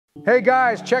Hey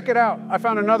guys, check it out. I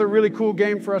found another really cool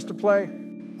game for us to play.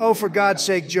 Oh, for God's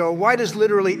sake, Joe, why does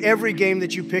literally every game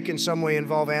that you pick in some way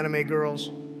involve anime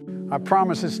girls? I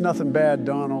promise it's nothing bad,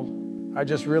 Donald. I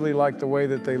just really like the way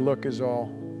that they look is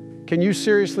all. Can you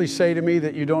seriously say to me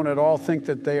that you don't at all think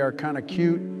that they are kind of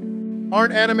cute?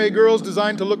 Aren't anime girls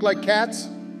designed to look like cats?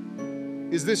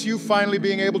 Is this you finally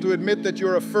being able to admit that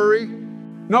you're a furry?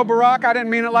 No, Barack, I didn't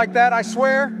mean it like that, I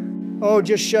swear. Oh,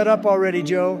 just shut up already,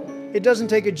 Joe. It doesn't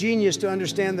take a genius to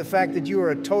understand the fact that you are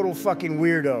a total fucking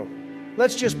weirdo.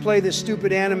 Let's just play this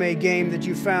stupid anime game that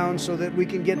you found so that we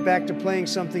can get back to playing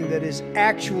something that is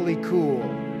actually cool.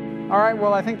 All right,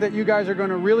 well, I think that you guys are going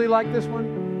to really like this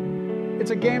one.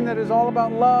 It's a game that is all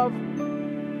about love.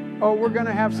 Oh, we're going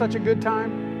to have such a good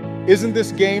time. Isn't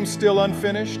this game still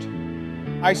unfinished?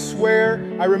 I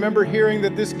swear I remember hearing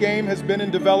that this game has been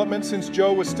in development since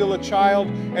Joe was still a child,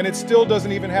 and it still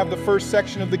doesn't even have the first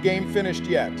section of the game finished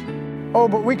yet. Oh,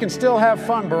 but we can still have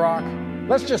fun, Barack.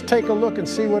 Let's just take a look and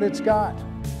see what it's got.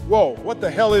 Whoa, what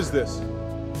the hell is this?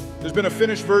 There's been a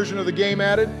finished version of the game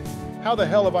added? How the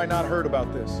hell have I not heard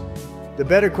about this? The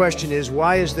better question is,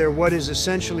 why is there what is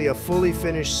essentially a fully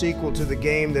finished sequel to the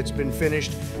game that's been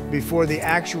finished before the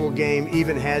actual game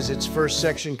even has its first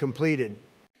section completed?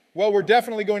 Well, we're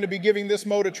definitely going to be giving this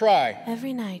mode a try.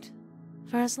 Every night,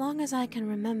 for as long as I can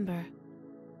remember,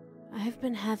 I have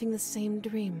been having the same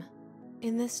dream.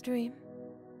 In this dream,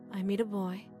 I meet a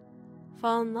boy,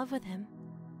 fall in love with him,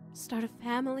 start a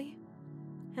family,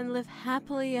 and live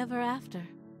happily ever after.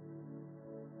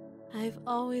 I've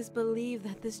always believed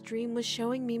that this dream was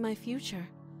showing me my future,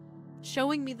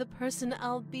 showing me the person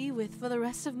I'll be with for the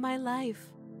rest of my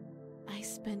life. I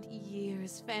spent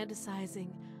years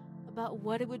fantasizing about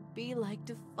what it would be like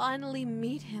to finally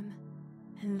meet him.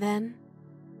 And then,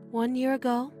 1 year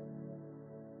ago,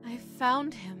 I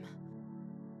found him.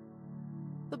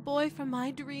 The boy from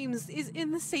my dreams is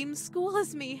in the same school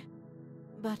as me.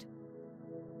 But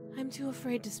I'm too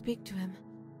afraid to speak to him,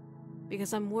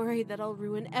 because I'm worried that I'll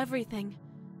ruin everything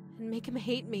and make him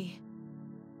hate me.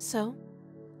 So,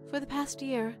 for the past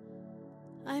year,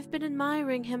 I've been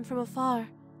admiring him from afar,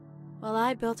 while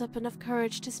I built up enough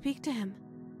courage to speak to him.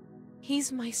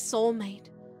 He's my soulmate,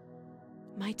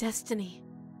 my destiny.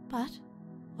 But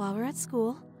while we're at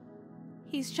school,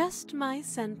 he's just my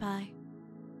senpai.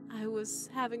 I was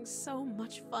having so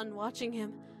much fun watching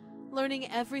him,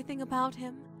 learning everything about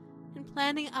him, and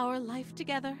planning our life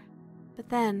together. But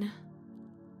then,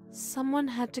 someone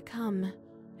had to come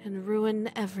and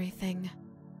ruin everything.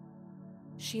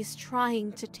 She's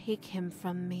trying to take him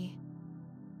from me,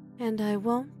 and I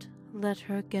won't let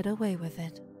her get away with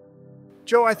it.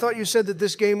 Joe, I thought you said that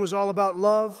this game was all about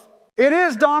love. It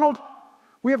is, Donald.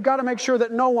 We have got to make sure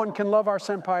that no one can love our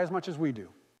senpai as much as we do.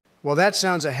 Well, that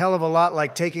sounds a hell of a lot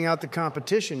like taking out the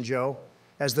competition, Joe.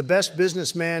 As the best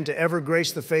businessman to ever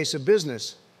grace the face of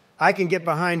business, I can get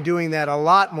behind doing that a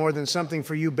lot more than something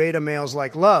for you beta males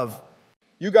like love.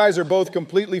 You guys are both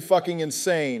completely fucking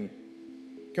insane.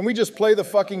 Can we just play the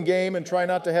fucking game and try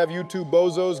not to have you two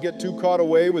bozos get too caught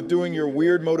away with doing your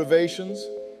weird motivations?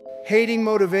 Hating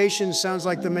motivation sounds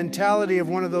like the mentality of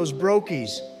one of those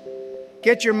brokies.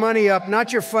 Get your money up,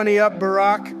 not your funny up,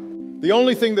 Barack. The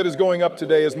only thing that is going up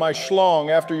today is my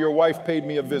schlong after your wife paid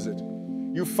me a visit.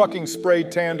 You fucking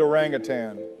spray-tanned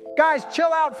orangutan. Guys,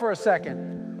 chill out for a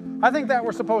second. I think that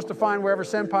we're supposed to find wherever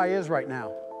senpai is right now.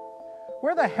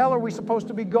 Where the hell are we supposed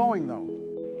to be going,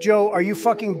 though? Joe, are you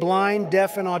fucking blind,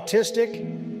 deaf, and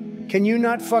autistic? Can you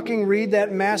not fucking read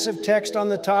that massive text on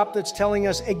the top that's telling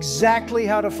us exactly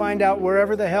how to find out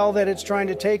wherever the hell that it's trying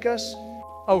to take us?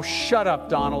 Oh, shut up,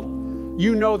 Donald.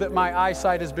 You know that my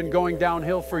eyesight has been going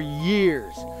downhill for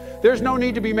years. There's no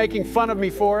need to be making fun of me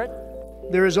for it.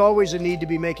 There is always a need to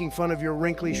be making fun of your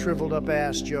wrinkly, shriveled up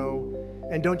ass, Joe.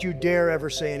 And don't you dare ever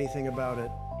say anything about it.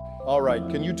 All right,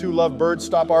 can you two lovebirds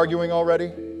stop arguing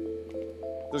already?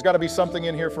 There's got to be something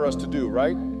in here for us to do,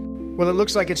 right? Well, it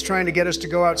looks like it's trying to get us to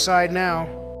go outside now.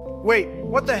 Wait,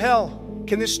 what the hell?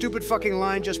 Can this stupid fucking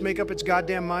line just make up its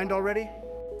goddamn mind already?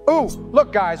 Ooh,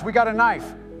 look guys, we got a knife.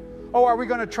 Oh, are we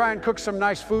gonna try and cook some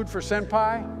nice food for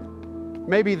senpai?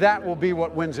 Maybe that will be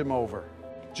what wins him over.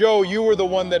 Joe, you were the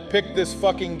one that picked this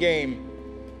fucking game.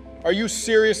 Are you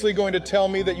seriously going to tell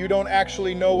me that you don't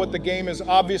actually know what the game is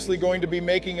obviously going to be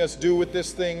making us do with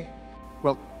this thing?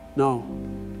 Well, no.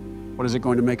 What is it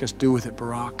going to make us do with it,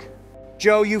 Barack?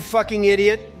 Joe, you fucking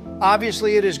idiot.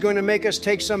 Obviously it is going to make us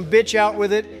take some bitch out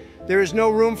with it. There is no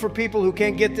room for people who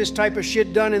can't get this type of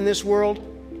shit done in this world.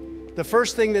 The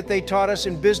first thing that they taught us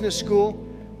in business school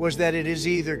was that it is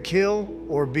either kill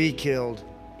or be killed.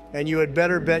 And you had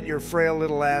better bet your frail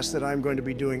little ass that I'm going to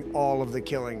be doing all of the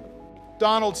killing.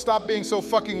 Donald, stop being so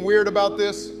fucking weird about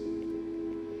this.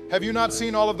 Have you not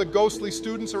seen all of the ghostly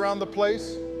students around the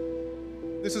place?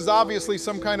 This is obviously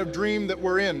some kind of dream that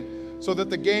we're in, so that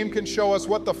the game can show us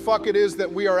what the fuck it is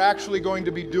that we are actually going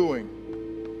to be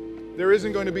doing. There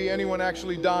isn't going to be anyone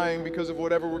actually dying because of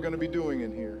whatever we're going to be doing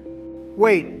in here.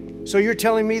 Wait, so you're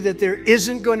telling me that there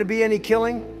isn't going to be any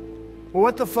killing? Well,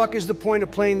 what the fuck is the point of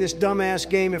playing this dumbass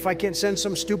game if I can't send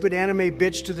some stupid anime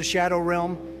bitch to the Shadow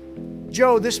Realm?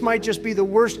 Joe, this might just be the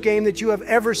worst game that you have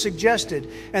ever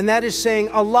suggested, and that is saying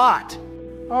a lot.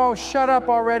 Oh, shut up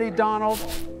already, Donald.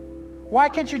 Why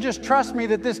can't you just trust me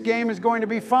that this game is going to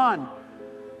be fun?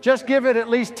 Just give it at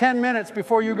least 10 minutes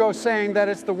before you go saying that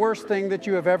it's the worst thing that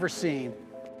you have ever seen.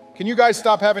 Can you guys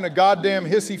stop having a goddamn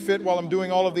hissy fit while I'm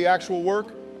doing all of the actual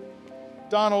work?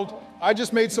 Donald, I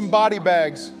just made some body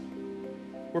bags.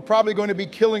 We're probably going to be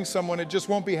killing someone. It just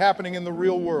won't be happening in the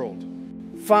real world.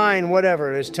 Fine,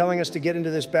 whatever. It's telling us to get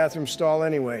into this bathroom stall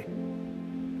anyway.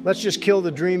 Let's just kill the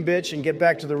dream bitch and get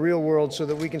back to the real world so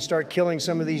that we can start killing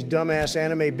some of these dumbass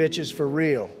anime bitches for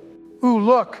real. Ooh,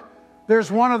 look.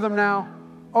 There's one of them now.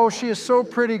 Oh, she is so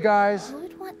pretty, guys.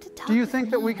 Do you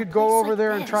think that we could go over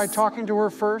there and try talking to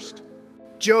her first?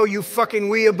 Joe, you fucking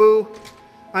weeaboo.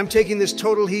 I'm taking this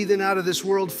total heathen out of this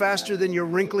world faster than your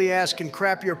wrinkly ass can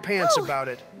crap your pants about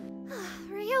it.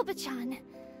 Ryoba-chan,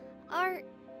 are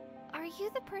you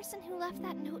the person who left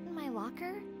that note in my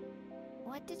locker?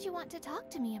 What did you want to talk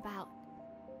to me about?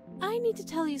 I need to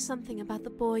tell you something about the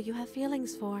boy you have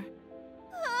feelings for.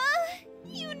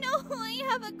 You know who I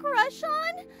have a crush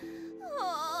on?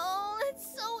 Oh,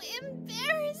 it's so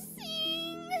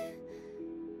embarrassing.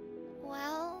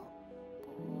 Well,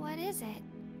 what is it?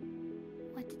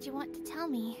 What did you want to tell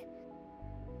me?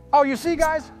 Oh, you see,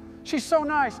 guys? She's so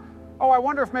nice. Oh, I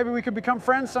wonder if maybe we could become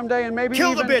friends someday and maybe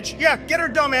Kill even... the bitch! Yeah, get her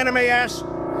dumb anime ass!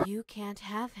 You can't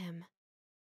have him.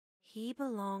 He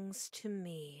belongs to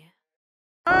me.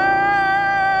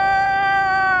 Ah!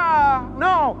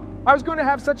 No! I was going to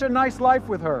have such a nice life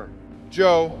with her.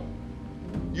 Joe,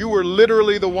 you were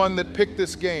literally the one that picked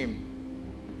this game.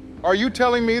 Are you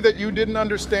telling me that you didn't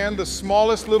understand the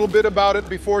smallest little bit about it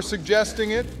before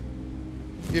suggesting it?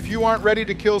 If you aren't ready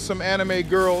to kill some anime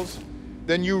girls,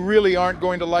 then you really aren't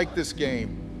going to like this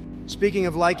game. Speaking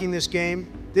of liking this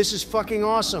game, this is fucking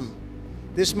awesome.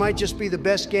 This might just be the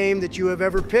best game that you have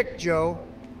ever picked, Joe.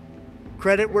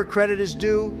 Credit where credit is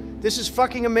due. This is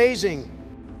fucking amazing.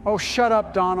 Oh, shut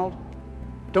up, Donald.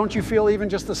 Don't you feel even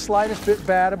just the slightest bit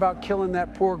bad about killing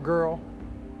that poor girl?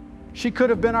 She could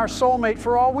have been our soulmate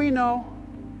for all we know,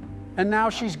 and now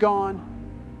she's gone.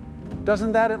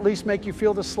 Doesn't that at least make you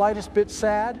feel the slightest bit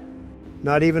sad?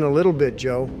 Not even a little bit,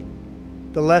 Joe.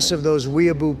 The less of those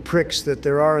weeaboo pricks that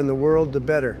there are in the world, the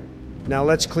better. Now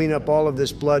let's clean up all of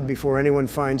this blood before anyone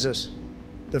finds us.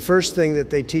 The first thing that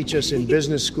they teach us in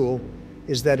business school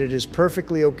is that it is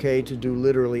perfectly okay to do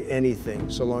literally anything,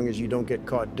 so long as you don't get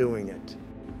caught doing it.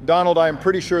 Donald, I am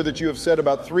pretty sure that you have said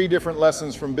about 3 different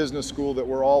lessons from business school that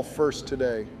were all first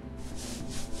today.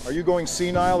 Are you going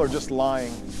senile or just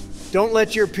lying? Don't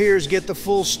let your peers get the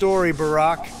full story,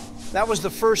 Barack. That was the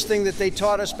first thing that they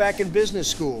taught us back in business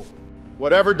school.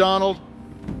 Whatever, Donald.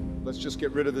 Let's just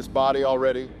get rid of this body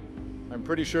already. I'm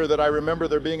pretty sure that I remember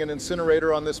there being an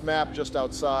incinerator on this map just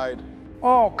outside.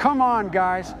 Oh, come on,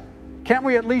 guys. Can't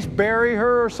we at least bury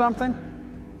her or something?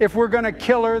 If we're going to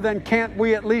kill her, then can't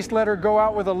we at least let her go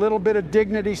out with a little bit of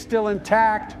dignity still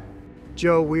intact?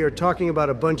 Joe, we are talking about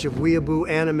a bunch of weeaboo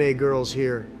anime girls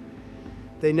here.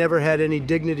 They never had any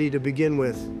dignity to begin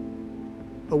with.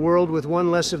 A world with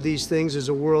one less of these things is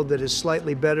a world that is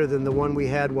slightly better than the one we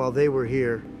had while they were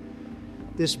here.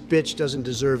 This bitch doesn't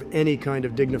deserve any kind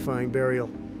of dignifying burial.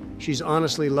 She's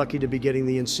honestly lucky to be getting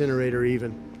the incinerator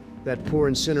even. That poor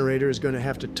incinerator is going to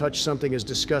have to touch something as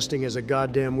disgusting as a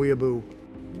goddamn weeaboo.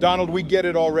 Donald, we get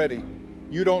it already.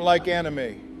 You don't like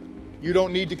anime. You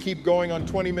don't need to keep going on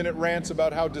 20-minute rants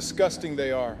about how disgusting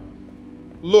they are.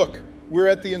 Look, we're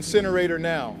at the incinerator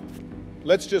now.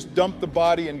 Let's just dump the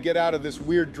body and get out of this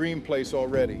weird dream place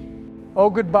already. Oh,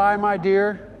 goodbye, my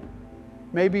dear.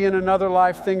 Maybe in another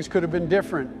life things could have been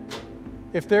different.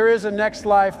 If there is a next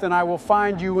life, then I will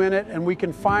find you in it, and we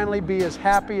can finally be as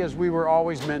happy as we were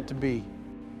always meant to be.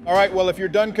 All right, well, if you're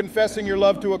done confessing your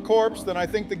love to a corpse, then I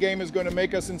think the game is going to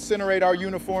make us incinerate our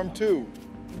uniform too.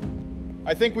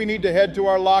 I think we need to head to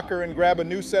our locker and grab a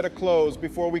new set of clothes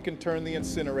before we can turn the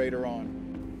incinerator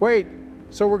on. Wait,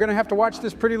 so we're going to have to watch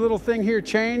this pretty little thing here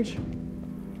change?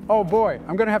 Oh boy,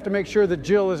 I'm going to have to make sure that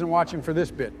Jill isn't watching for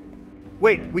this bit.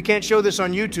 Wait, we can't show this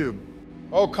on YouTube.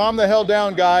 Oh, calm the hell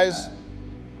down, guys.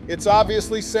 It's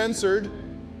obviously censored.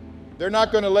 They're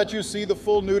not going to let you see the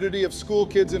full nudity of school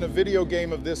kids in a video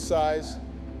game of this size.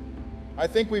 I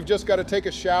think we've just got to take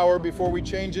a shower before we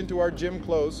change into our gym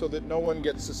clothes so that no one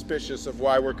gets suspicious of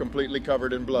why we're completely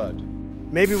covered in blood.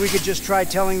 Maybe we could just try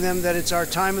telling them that it's our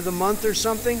time of the month or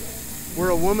something?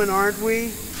 We're a woman, aren't we?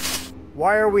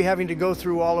 Why are we having to go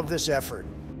through all of this effort?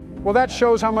 Well, that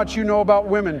shows how much you know about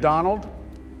women, Donald.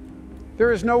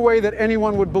 There is no way that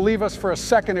anyone would believe us for a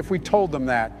second if we told them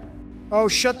that. Oh,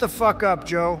 shut the fuck up,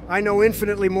 Joe. I know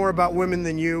infinitely more about women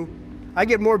than you. I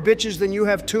get more bitches than you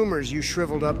have tumors, you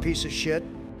shriveled up piece of shit.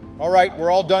 All right, we're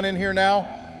all done in here now.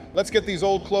 Let's get these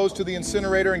old clothes to the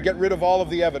incinerator and get rid of all of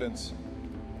the evidence.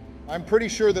 I'm pretty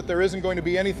sure that there isn't going to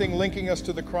be anything linking us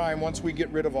to the crime once we get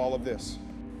rid of all of this.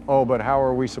 Oh, but how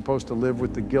are we supposed to live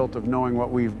with the guilt of knowing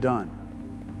what we've done?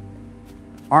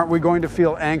 Aren't we going to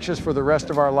feel anxious for the rest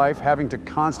of our life, having to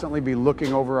constantly be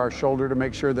looking over our shoulder to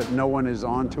make sure that no one is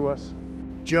on to us?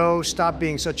 Joe, stop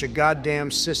being such a goddamn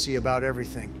sissy about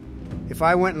everything. If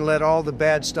I went and let all the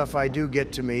bad stuff I do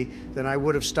get to me, then I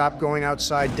would have stopped going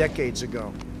outside decades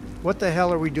ago. What the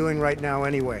hell are we doing right now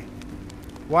anyway?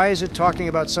 Why is it talking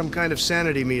about some kind of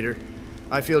sanity meter?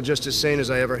 I feel just as sane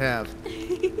as I ever have.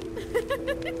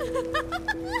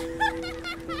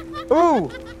 Ooh,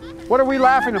 what are we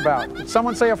laughing about? Did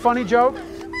someone say a funny joke?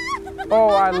 Oh,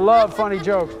 I love funny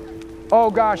jokes. Oh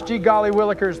gosh, gee golly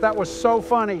willikers, that was so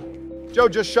funny. Joe,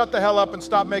 just shut the hell up and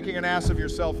stop making an ass of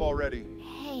yourself already.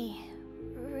 Hey,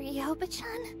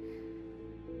 Ryoba-chan?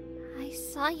 I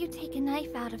saw you take a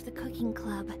knife out of the cooking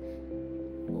club.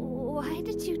 Why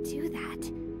did you do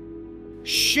that?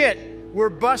 Shit! We're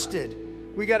busted!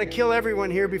 We gotta kill everyone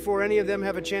here before any of them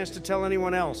have a chance to tell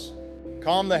anyone else.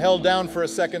 Calm the hell down for a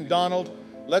second, Donald.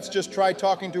 Let's just try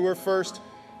talking to her first.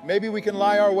 Maybe we can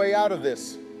lie our way out of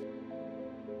this.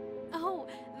 Oh,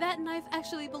 that knife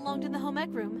actually belonged in the home ec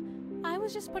room. I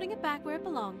was just putting it back where it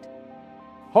belonged.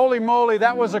 Holy moly,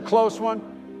 that was a close one.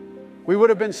 We would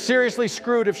have been seriously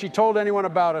screwed if she told anyone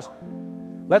about us.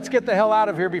 Let's get the hell out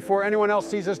of here before anyone else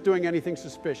sees us doing anything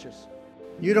suspicious.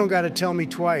 You don't gotta tell me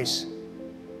twice.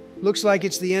 Looks like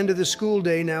it's the end of the school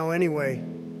day now anyway.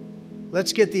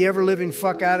 Let's get the ever-living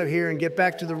fuck out of here and get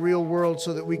back to the real world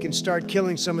so that we can start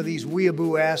killing some of these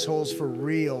weeaboo assholes for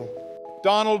real.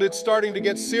 Donald, it's starting to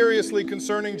get seriously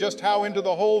concerning just how into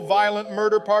the whole violent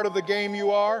murder part of the game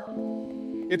you are.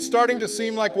 It's starting to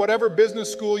seem like whatever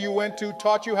business school you went to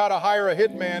taught you how to hire a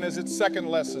hitman as its second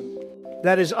lesson.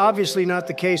 That is obviously not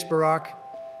the case, Barack.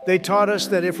 They taught us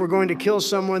that if we're going to kill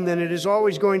someone, then it is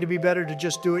always going to be better to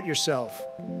just do it yourself.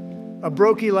 A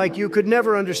brokey like you could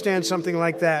never understand something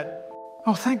like that.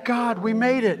 Oh, thank God, we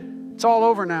made it. It's all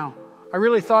over now. I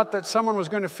really thought that someone was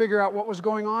going to figure out what was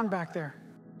going on back there.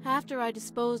 After I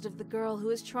disposed of the girl who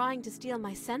was trying to steal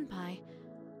my senpai,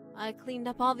 I cleaned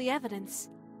up all the evidence.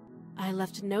 I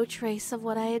left no trace of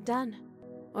what I had done,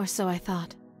 or so I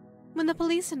thought. When the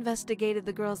police investigated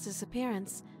the girl's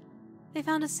disappearance, they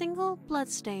found a single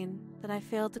bloodstain that I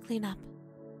failed to clean up.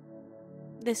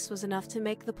 This was enough to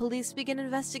make the police begin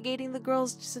investigating the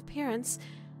girl's disappearance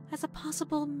as a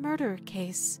possible murder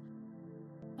case.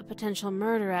 A potential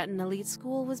murder at an elite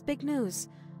school was big news.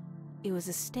 It was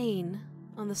a stain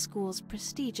on the school's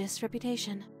prestigious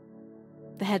reputation.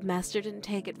 The headmaster didn't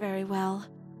take it very well.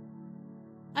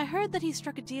 I heard that he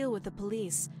struck a deal with the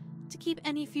police to keep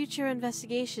any future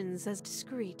investigations as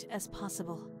discreet as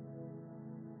possible.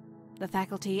 The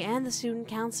faculty and the student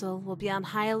council will be on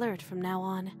high alert from now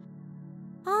on.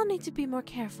 I'll need to be more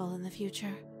careful in the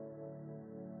future.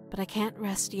 But I can't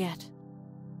rest yet.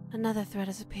 Another threat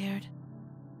has appeared.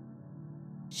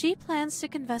 She plans to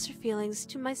confess her feelings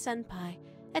to my senpai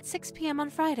at 6 p.m. on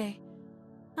Friday.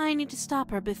 I need to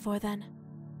stop her before then.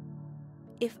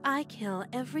 If I kill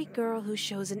every girl who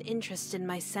shows an interest in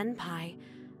my senpai,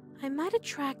 I might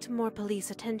attract more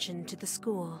police attention to the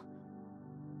school.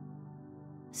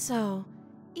 So,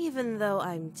 even though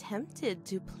I'm tempted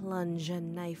to plunge a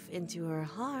knife into her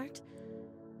heart,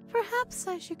 perhaps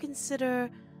I should consider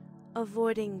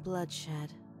avoiding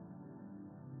bloodshed.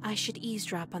 I should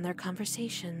eavesdrop on their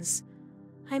conversations.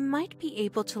 I might be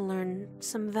able to learn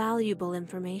some valuable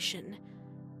information.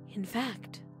 In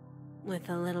fact, with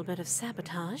a little bit of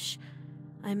sabotage,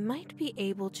 I might be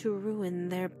able to ruin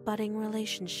their budding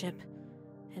relationship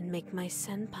and make my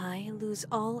senpai lose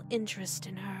all interest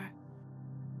in her.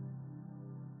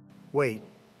 Wait,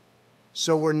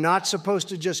 so we're not supposed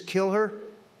to just kill her?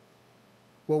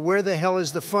 Well, where the hell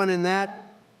is the fun in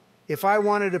that? If I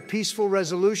wanted a peaceful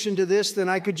resolution to this, then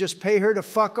I could just pay her to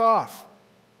fuck off.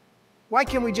 Why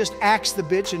can't we just axe the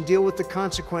bitch and deal with the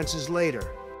consequences later?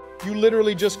 You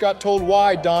literally just got told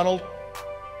why, Donald.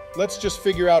 Let's just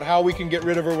figure out how we can get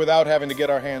rid of her without having to get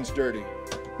our hands dirty.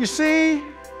 You see?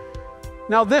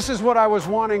 Now this is what I was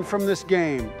wanting from this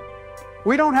game.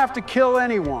 We don't have to kill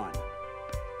anyone.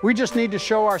 We just need to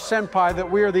show our senpai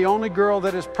that we are the only girl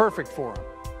that is perfect for him.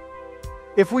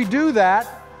 If we do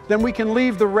that, then we can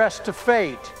leave the rest to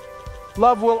fate.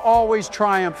 Love will always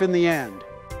triumph in the end.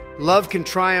 Love can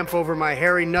triumph over my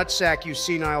hairy nutsack, you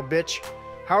senile bitch.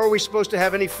 How are we supposed to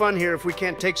have any fun here if we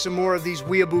can't take some more of these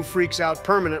weeaboo freaks out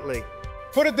permanently?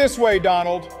 Put it this way,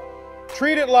 Donald.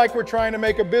 Treat it like we're trying to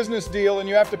make a business deal and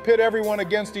you have to pit everyone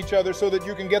against each other so that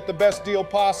you can get the best deal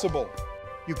possible.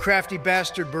 You crafty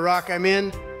bastard, Barack, I'm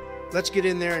in. Let's get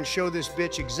in there and show this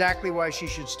bitch exactly why she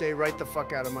should stay right the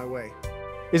fuck out of my way.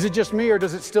 Is it just me, or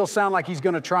does it still sound like he's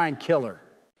going to try and kill her?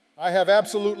 I have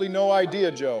absolutely no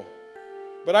idea, Joe.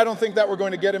 But I don't think that we're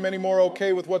going to get him any more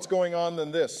okay with what's going on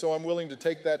than this, so I'm willing to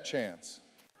take that chance.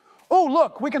 Oh,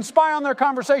 look, we can spy on their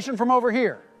conversation from over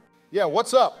here. Yeah,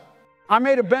 what's up? I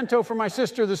made a bento for my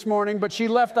sister this morning, but she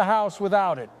left the house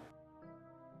without it.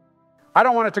 I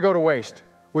don't want it to go to waste.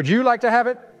 Would you like to have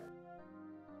it?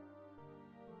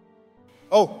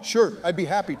 Oh, sure, I'd be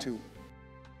happy to.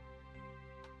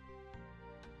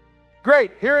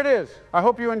 Great, here it is. I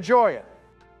hope you enjoy it.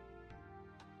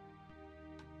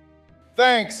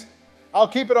 Thanks. I'll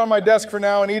keep it on my desk for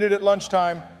now and eat it at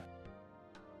lunchtime.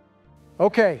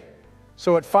 Okay,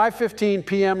 so at 5:15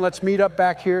 p.m., let's meet up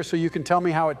back here so you can tell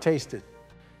me how it tasted.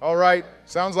 All right,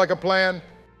 sounds like a plan.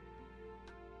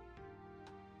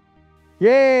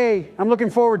 Yay, I'm looking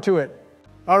forward to it.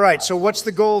 All right, so what's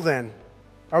the goal then?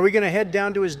 Are we going to head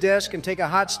down to his desk and take a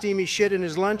hot, steamy shit in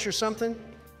his lunch or something?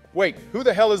 Wait, who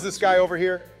the hell is this guy over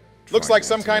here? Looks like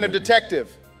some kind of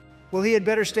detective. Well, he had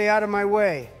better stay out of my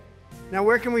way. Now,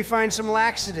 where can we find some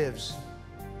laxatives?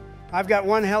 I've got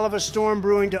one hell of a storm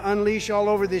brewing to unleash all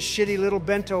over this shitty little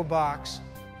bento box.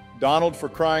 Donald, for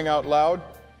crying out loud,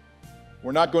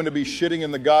 we're not going to be shitting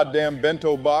in the goddamn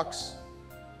bento box.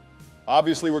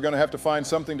 Obviously, we're going to have to find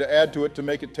something to add to it to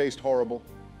make it taste horrible.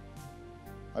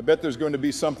 I bet there's going to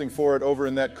be something for it over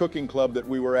in that cooking club that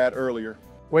we were at earlier.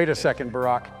 Wait a second,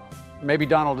 Barack. Maybe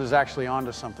Donald is actually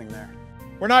onto something there.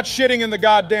 We're not shitting in the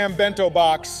goddamn bento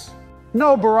box.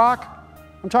 No, Barack.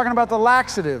 I'm talking about the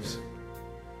laxatives.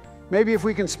 Maybe if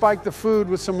we can spike the food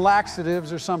with some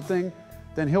laxatives or something,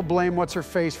 then he'll blame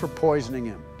what's-her-face for poisoning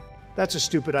him. That's a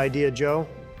stupid idea, Joe.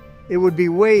 It would be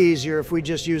way easier if we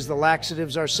just use the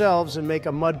laxatives ourselves and make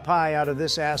a mud pie out of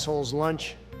this asshole's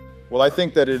lunch. Well, I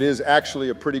think that it is actually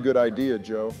a pretty good idea,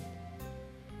 Joe.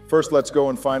 First, let's go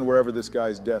and find wherever this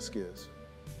guy's desk is.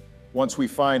 Once we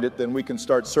find it, then we can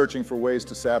start searching for ways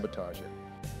to sabotage it.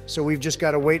 So we've just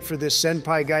got to wait for this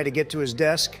senpai guy to get to his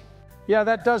desk? Yeah,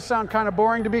 that does sound kind of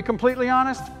boring, to be completely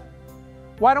honest.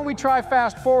 Why don't we try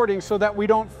fast forwarding so that we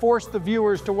don't force the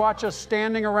viewers to watch us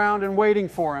standing around and waiting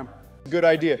for him? Good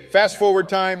idea. Fast forward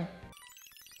time.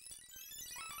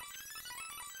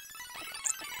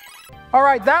 All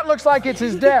right, that looks like it's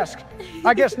his desk.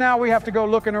 I guess now we have to go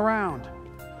looking around.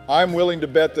 I'm willing to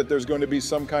bet that there's going to be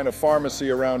some kind of pharmacy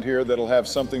around here that'll have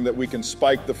something that we can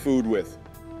spike the food with.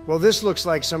 Well, this looks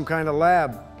like some kind of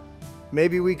lab.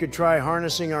 Maybe we could try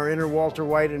harnessing our inner Walter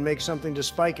White and make something to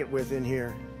spike it with in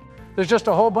here. There's just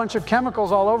a whole bunch of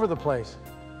chemicals all over the place.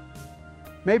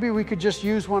 Maybe we could just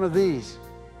use one of these.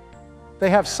 They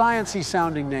have sciencey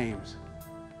sounding names.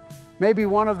 Maybe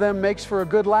one of them makes for a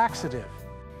good laxative.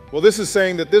 Well, this is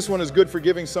saying that this one is good for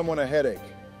giving someone a headache.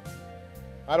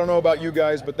 I don't know about you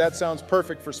guys, but that sounds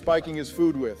perfect for spiking his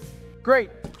food with.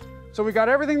 Great. So we got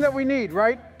everything that we need,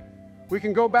 right? We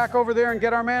can go back over there and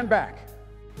get our man back.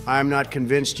 I'm not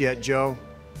convinced yet, Joe.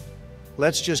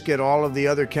 Let's just get all of the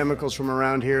other chemicals from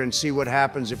around here and see what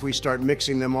happens if we start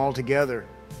mixing them all together.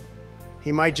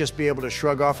 He might just be able to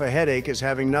shrug off a headache as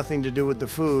having nothing to do with the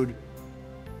food.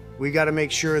 We got to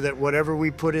make sure that whatever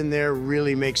we put in there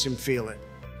really makes him feel it.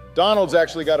 Donald's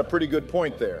actually got a pretty good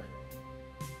point there.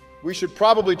 We should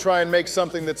probably try and make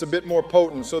something that's a bit more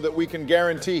potent so that we can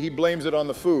guarantee he blames it on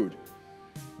the food.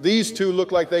 These two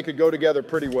look like they could go together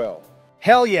pretty well.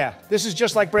 Hell yeah, this is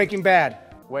just like Breaking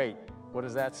Bad. Wait, what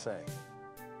does that say?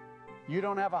 You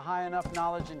don't have a high enough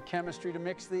knowledge in chemistry to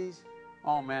mix these?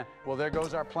 Oh man, well there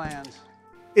goes our plans.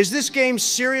 Is this game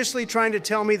seriously trying to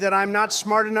tell me that I'm not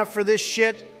smart enough for this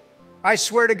shit? I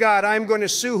swear to God, I'm going to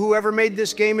sue whoever made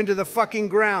this game into the fucking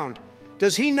ground.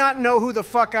 Does he not know who the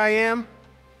fuck I am?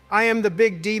 I am the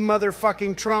big D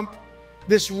motherfucking Trump.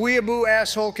 This weeaboo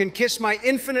asshole can kiss my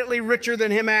infinitely richer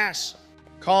than him ass.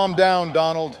 Calm down,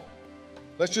 Donald.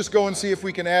 Let's just go and see if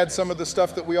we can add some of the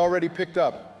stuff that we already picked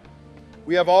up.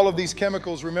 We have all of these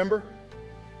chemicals, remember?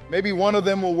 Maybe one of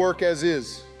them will work as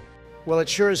is. Well, it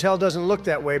sure as hell doesn't look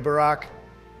that way, Barack.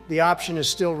 The option is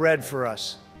still red for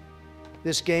us.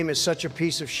 This game is such a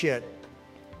piece of shit.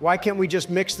 Why can't we just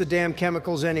mix the damn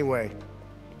chemicals anyway?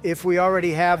 If we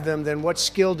already have them, then what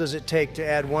skill does it take to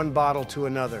add one bottle to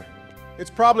another? It's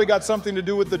probably got something to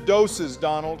do with the doses,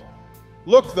 Donald.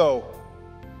 Look, though.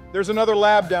 There's another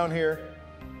lab down here.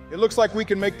 It looks like we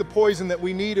can make the poison that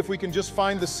we need if we can just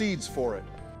find the seeds for it.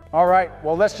 All right,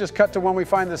 well, let's just cut to when we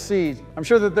find the seeds. I'm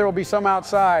sure that there will be some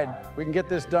outside. We can get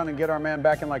this done and get our man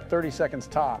back in like 30 seconds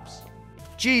tops.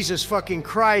 Jesus fucking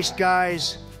Christ,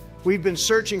 guys. We've been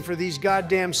searching for these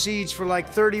goddamn seeds for like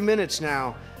 30 minutes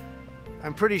now.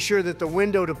 I'm pretty sure that the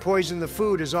window to poison the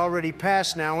food is already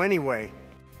passed now anyway.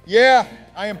 Yeah,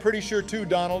 I am pretty sure too,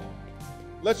 Donald.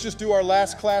 Let's just do our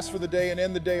last class for the day and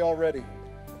end the day already.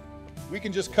 We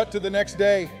can just cut to the next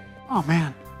day. Oh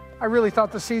man, I really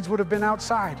thought the seeds would have been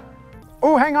outside.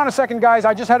 Oh, hang on a second, guys.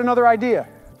 I just had another idea.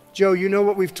 Joe, you know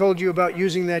what we've told you about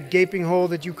using that gaping hole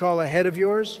that you call a head of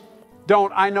yours?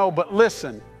 Don't, I know, but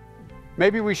listen.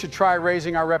 Maybe we should try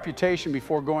raising our reputation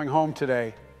before going home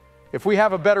today. If we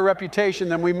have a better reputation,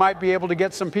 then we might be able to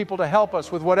get some people to help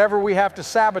us with whatever we have to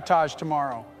sabotage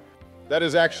tomorrow. That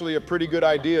is actually a pretty good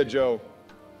idea, Joe.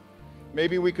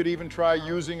 Maybe we could even try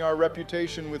using our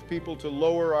reputation with people to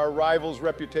lower our rival's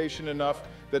reputation enough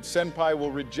that Senpai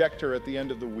will reject her at the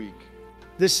end of the week.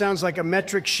 This sounds like a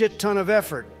metric shit ton of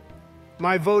effort.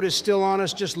 My vote is still on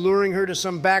us just luring her to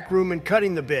some back room and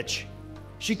cutting the bitch.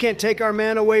 She can't take our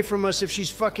man away from us if she's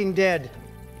fucking dead.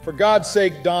 For God's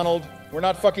sake, Donald, we're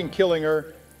not fucking killing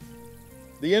her.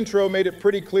 The intro made it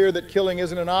pretty clear that killing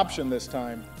isn't an option this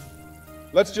time.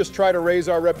 Let's just try to raise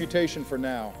our reputation for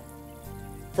now.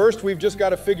 First, we've just got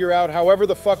to figure out however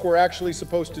the fuck we're actually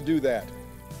supposed to do that.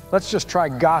 Let's just try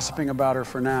gossiping about her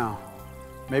for now.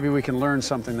 Maybe we can learn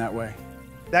something that way.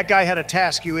 That guy had a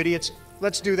task, you idiots.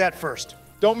 Let's do that first.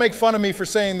 Don't make fun of me for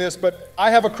saying this, but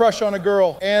I have a crush on a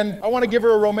girl, and I want to give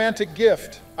her a romantic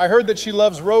gift. I heard that she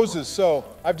loves roses, so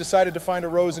I've decided to find a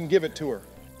rose and give it to her.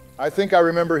 I think I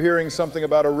remember hearing something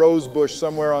about a rose bush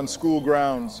somewhere on school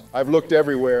grounds. I've looked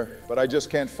everywhere, but I just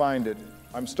can't find it.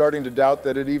 I'm starting to doubt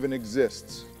that it even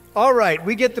exists. All right,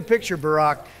 we get the picture,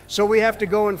 Barack. So we have to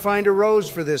go and find a rose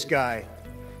for this guy.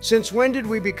 Since when did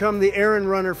we become the errand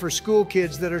runner for school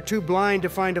kids that are too blind to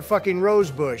find a fucking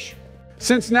rose bush?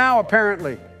 Since now,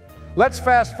 apparently. Let's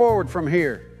fast forward from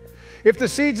here. If the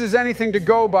seeds is anything to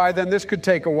go by, then this could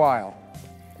take a while.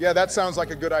 Yeah, that sounds like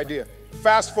a good idea.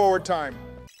 Fast forward time.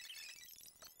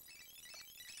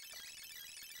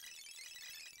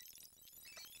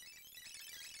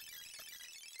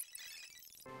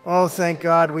 Oh, thank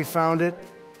God we found it.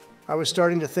 I was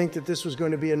starting to think that this was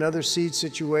going to be another seed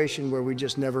situation where we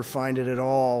just never find it at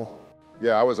all.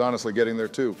 Yeah, I was honestly getting there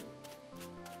too.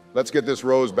 Let's get this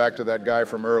rose back to that guy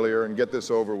from earlier and get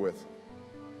this over with.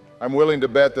 I'm willing to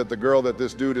bet that the girl that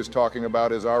this dude is talking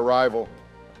about is our rival.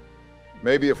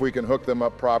 Maybe if we can hook them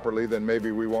up properly, then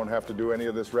maybe we won't have to do any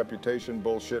of this reputation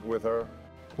bullshit with her.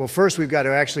 Well, first we've got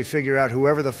to actually figure out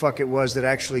whoever the fuck it was that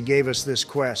actually gave us this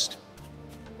quest.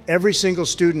 Every single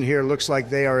student here looks like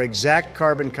they are exact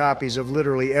carbon copies of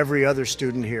literally every other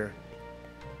student here.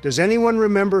 Does anyone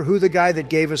remember who the guy that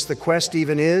gave us the quest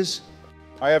even is?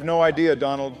 I have no idea,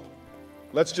 Donald.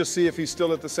 Let's just see if he's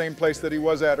still at the same place that he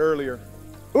was at earlier.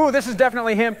 Ooh, this is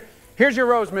definitely him. Here's your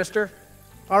rose, mister.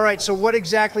 All right, so what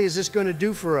exactly is this going to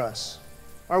do for us?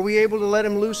 Are we able to let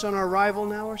him loose on our rival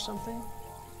now or something?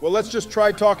 Well, let's just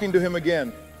try talking to him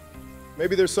again.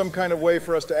 Maybe there's some kind of way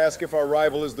for us to ask if our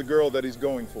rival is the girl that he's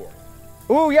going for.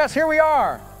 Ooh, yes, here we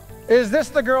are. Is this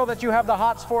the girl that you have the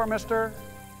hots for, mister?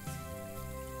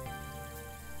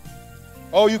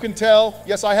 Oh, you can tell?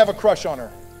 Yes, I have a crush on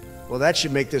her. Well, that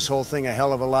should make this whole thing a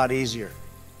hell of a lot easier.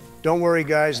 Don't worry,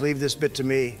 guys, leave this bit to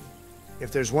me.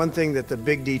 If there's one thing that the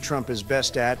Big D Trump is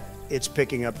best at, it's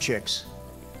picking up chicks.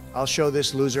 I'll show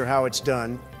this loser how it's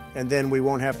done, and then we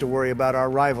won't have to worry about our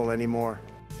rival anymore.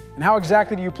 And how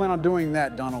exactly do you plan on doing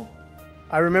that, Donald?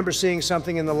 I remember seeing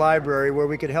something in the library where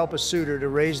we could help a suitor to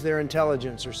raise their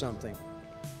intelligence or something.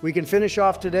 We can finish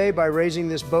off today by raising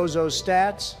this bozo's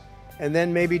stats, and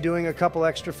then maybe doing a couple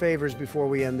extra favors before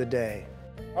we end the day.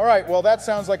 All right, well, that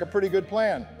sounds like a pretty good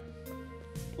plan.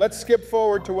 Let's skip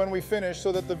forward to when we finish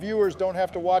so that the viewers don't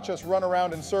have to watch us run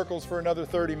around in circles for another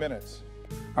 30 minutes.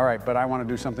 All right, but I want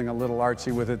to do something a little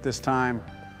artsy with it this time.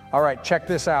 All right, check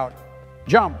this out.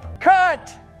 Jump.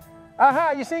 Cut!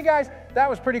 Aha, you see, guys? That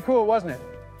was pretty cool, wasn't it?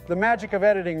 The magic of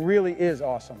editing really is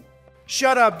awesome.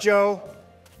 Shut up, Joe.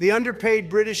 The underpaid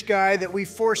British guy that we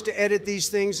forced to edit these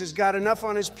things has got enough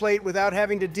on his plate without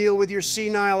having to deal with your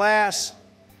senile ass.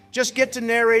 Just get to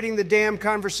narrating the damn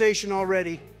conversation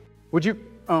already. Would you,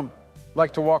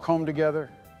 like to walk home together?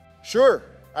 Sure,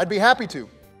 I'd be happy to.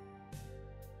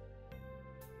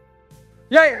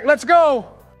 Yay, let's go!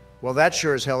 Well, that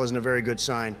sure as hell isn't a very good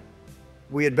sign.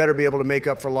 We had better be able to make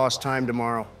up for lost time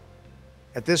tomorrow.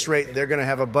 At this rate, they're going to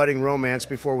have a budding romance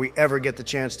before we ever get the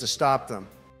chance to stop them.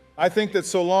 I think that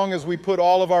so long as we put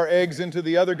all of our eggs into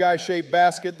the other guy-shaped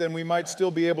basket, then we might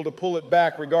still be able to pull it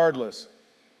back regardless.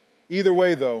 Either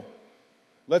way, though,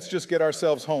 let's just get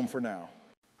ourselves home for now.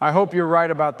 I hope you're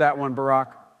right about that one, Barack.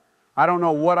 I don't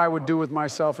know what I would do with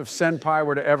myself if Senpai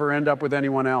were to ever end up with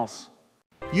anyone else.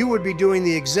 You would be doing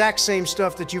the exact same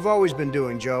stuff that you've always been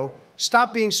doing, Joe.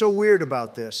 Stop being so weird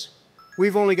about this.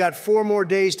 We've only got 4 more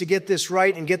days to get this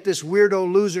right and get this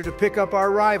weirdo loser to pick up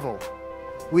our rival.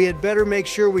 We had better make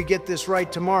sure we get this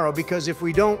right tomorrow, because if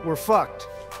we don't, we're fucked.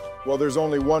 Well, there's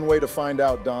only one way to find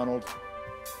out, Donald.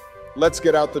 Let's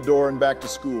get out the door and back to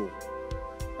school.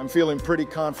 I'm feeling pretty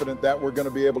confident that we're going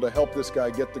to be able to help this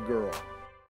guy get the girl.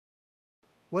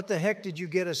 What the heck did you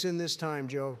get us in this time,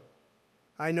 Joe?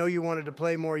 I know you wanted to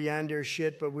play more Yandere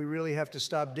shit, but we really have to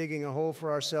stop digging a hole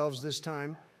for ourselves this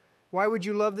time. Why would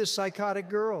you love this psychotic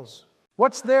girls?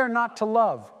 What's there not to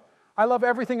love? I love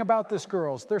everything about this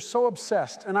girls. They're so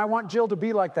obsessed, and I want Jill to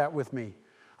be like that with me.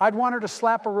 I'd want her to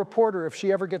slap a reporter if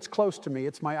she ever gets close to me.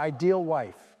 It's my ideal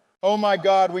wife. Oh my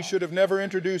God, we should have never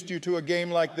introduced you to a game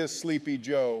like this, Sleepy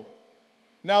Joe.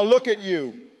 Now look at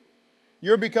you.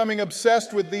 You're becoming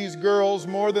obsessed with these girls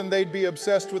more than they'd be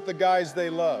obsessed with the guys they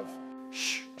love.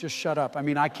 Shh, just shut up. I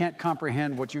mean, I can't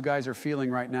comprehend what you guys are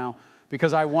feeling right now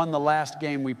because I won the last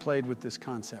game we played with this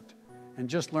concept and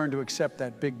just learned to accept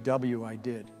that big W I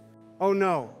did. Oh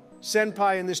no,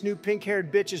 Senpai and this new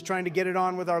pink-haired bitch is trying to get it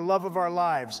on with our love of our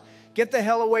lives. Get the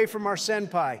hell away from our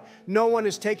Senpai. No one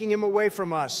is taking him away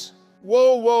from us.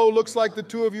 Whoa, whoa, looks like the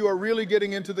two of you are really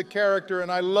getting into the character, and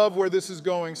I love where this is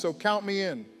going, so count me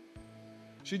in.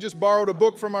 She just borrowed a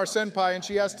book from our Senpai, and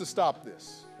she has to stop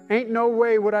this. Ain't no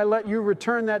way would I let you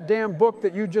return that damn book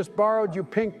that you just borrowed, you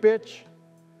pink bitch.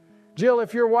 Jill,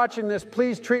 if you're watching this,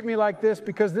 please treat me like this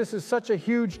because this is such a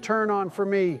huge turn on for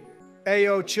me.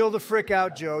 Ayo, chill the frick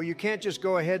out, Joe. You can't just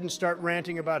go ahead and start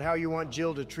ranting about how you want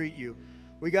Jill to treat you.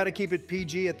 We got to keep it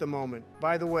PG at the moment.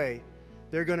 By the way,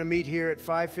 they're going to meet here at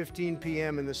 5:15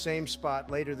 p.m. in the same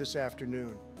spot later this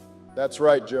afternoon. That's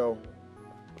right, Joe.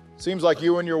 Seems like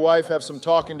you and your wife have some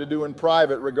talking to do in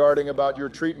private regarding about your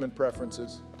treatment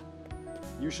preferences.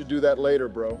 You should do that later,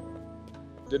 bro.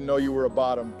 Didn't know you were a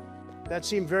bottom. That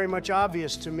seemed very much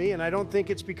obvious to me, and I don't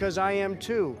think it's because I am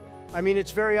too. I mean,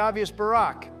 it's very obvious,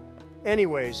 Barack.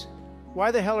 Anyways, why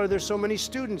the hell are there so many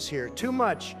students here? Too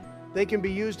much. They can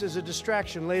be used as a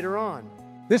distraction later on.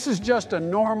 This is just a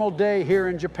normal day here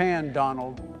in Japan,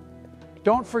 Donald.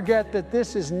 Don't forget that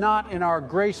this is not in our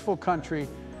graceful country.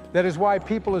 That is why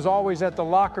people is always at the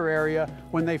locker area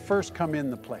when they first come in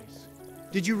the place.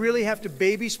 Did you really have to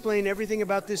baby-splain everything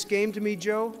about this game to me,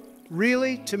 Joe?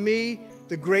 Really? To me,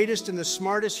 the greatest and the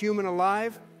smartest human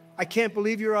alive? I can't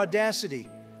believe your audacity.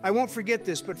 I won't forget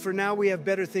this, but for now we have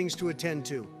better things to attend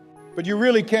to. But you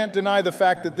really can't deny the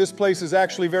fact that this place is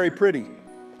actually very pretty.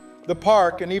 The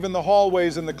park and even the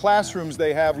hallways and the classrooms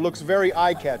they have looks very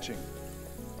eye-catching.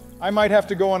 I might have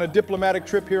to go on a diplomatic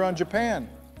trip here on Japan.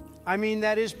 I mean,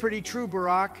 that is pretty true,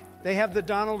 Barack. They have the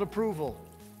Donald approval.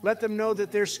 Let them know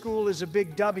that their school is a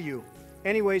big W.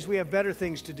 Anyways, we have better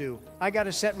things to do. I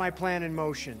gotta set my plan in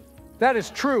motion. That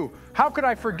is true. How could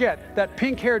I forget that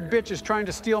pink-haired bitch is trying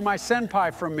to steal my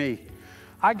senpai from me?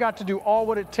 I got to do all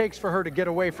what it takes for her to get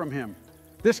away from him.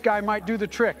 This guy might do the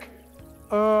trick.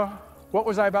 What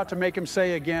was I about to make him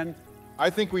say again? I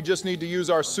think we just need to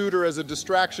use our suitor as a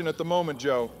distraction at the moment,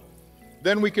 Joe.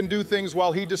 Then we can do things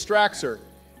while he distracts her.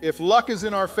 If luck is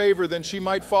in our favor, then she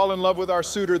might fall in love with our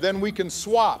suitor. Then we can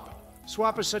swap.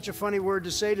 Swap is such a funny word to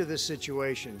say to this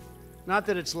situation. Not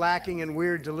that it's lacking and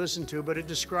weird to listen to, but it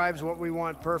describes what we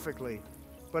want perfectly.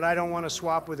 But I don't want to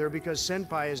swap with her because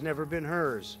Senpai has never been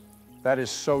hers. That is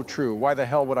so true. Why the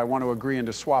hell would I want to agree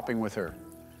into swapping with her?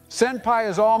 Senpai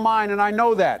is all mine, and I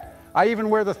know that. I even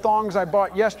wear the thongs I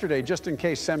bought yesterday just in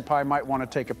case Senpai might want to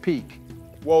take a peek.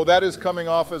 Whoa, that is coming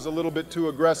off as a little bit too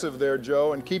aggressive there,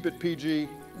 Joe, and keep it PG.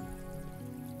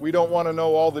 We don't want to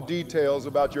know all the details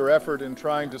about your effort in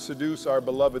trying to seduce our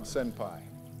beloved Senpai.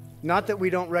 Not that we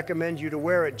don't recommend you to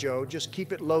wear it, Joe. Just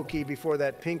keep it low-key before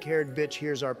that pink-haired bitch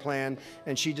hears our plan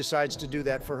and she decides to do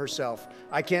that for herself.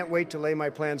 I can't wait to lay my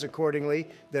plans accordingly,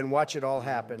 then watch it all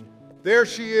happen. There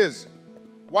she is.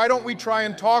 Why don't we try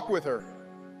and talk with her?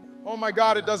 Oh my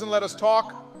God, it doesn't let us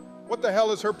talk? What the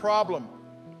hell is her problem?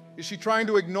 Is she trying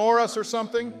to ignore us or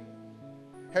something?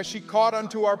 Has she caught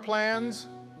onto our plans?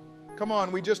 Come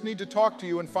on, we just need to talk to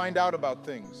you and find out about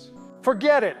things.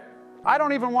 Forget it. I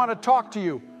don't even want to talk to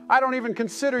you. I don't even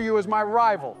consider you as my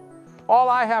rival. All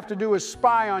I have to do is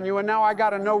spy on you, and now I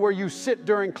gotta know where you sit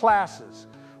during classes.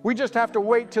 We just have to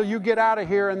wait till you get out of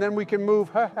here, and then we can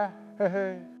move.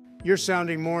 You're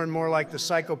sounding more and more like the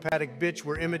psychopathic bitch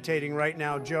we're imitating right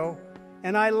now, Joe.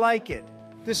 And I like it.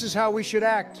 This is how we should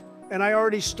act. And I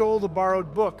already stole the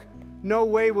borrowed book. No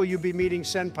way will you be meeting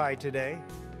Senpai today.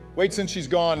 Wait, since she's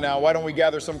gone now, why don't we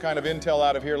gather some kind of intel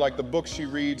out of here, like the books she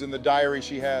reads and the diary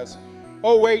she has?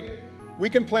 Oh wait, we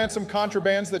can plant some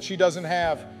contrabands that she doesn't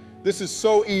have. This is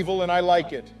so evil and I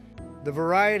like it. The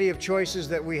variety of choices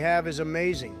that we have is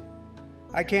amazing.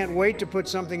 I can't wait to put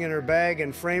something in her bag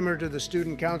and frame her to the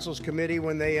student council's committee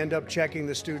when they end up checking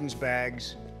the students'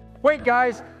 bags. Wait,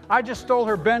 guys, I just stole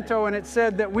her bento, and it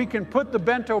said that we can put the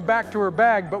bento back to her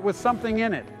bag, but with something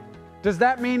in it. Does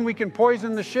that mean we can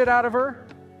poison the shit out of her?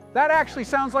 That actually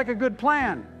sounds like a good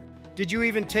plan. Did you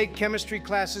even take chemistry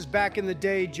classes back in the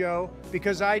day, Joe?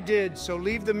 Because I did, so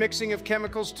leave the mixing of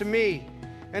chemicals to me.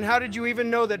 And how did you even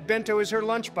know that bento is her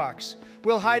lunchbox?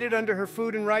 We'll hide it under her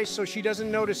food and rice so she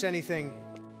doesn't notice anything.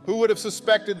 Who would have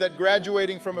suspected that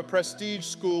graduating from a prestige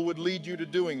school would lead you to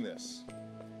doing this?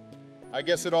 I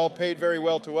guess it all paid very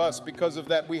well to us. Because of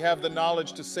that, we have the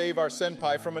knowledge to save our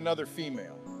senpai from another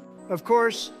female. Of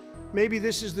course, maybe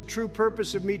this is the true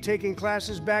purpose of me taking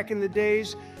classes back in the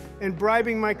days and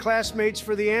bribing my classmates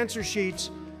for the answer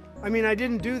sheets. I mean, I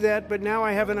didn't do that, but now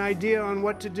I have an idea on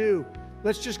what to do.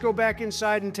 Let's just go back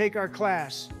inside and take our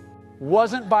class.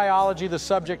 Wasn't biology the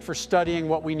subject for studying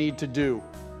what we need to do?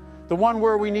 The one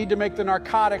where we need to make the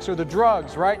narcotics or the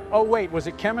drugs, right? Oh wait, was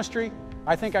it chemistry?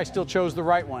 I think I still chose the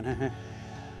right one.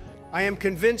 I am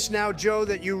convinced now, Joe,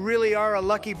 that you really are a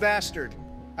lucky bastard.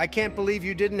 I can't believe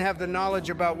you didn't have the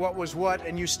knowledge about what was what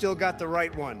and you still got the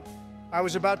right one. I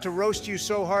was about to roast you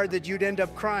so hard that you'd end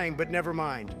up crying, but never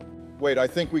mind. Wait, I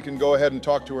think we can go ahead and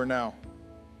talk to her now.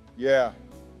 Yeah.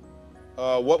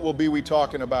 What will we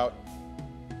talking about?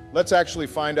 Let's actually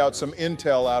find out some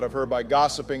intel out of her by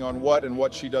gossiping on what and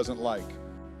what she doesn't like.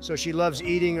 So she loves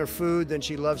eating her food, then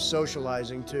she loves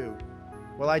socializing too.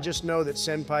 Well, I just know that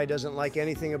Senpai doesn't like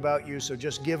anything about you, so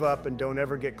just give up and don't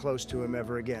ever get close to him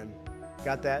ever again.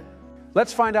 Got that?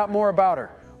 Let's find out more about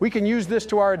her. We can use this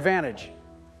to our advantage.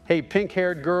 Hey,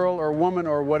 pink-haired girl or woman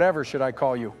or whatever should I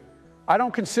call you? I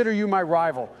don't consider you my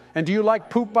rival. And do you like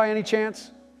poop by any chance?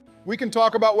 We can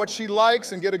talk about what she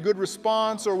likes and get a good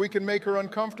response, or we can make her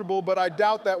uncomfortable, but I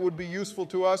doubt that would be useful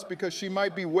to us because she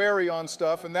might be wary on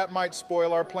stuff and that might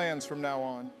spoil our plans from now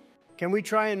on. Can we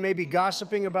try and maybe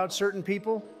gossiping about certain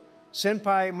people?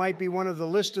 Senpai might be one of the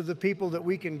list of the people that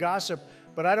we can gossip,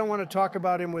 but I don't want to talk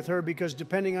about him with her because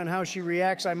depending on how she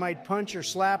reacts, I might punch or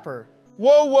slap her.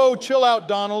 Whoa, whoa, chill out,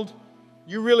 Donald.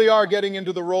 You really are getting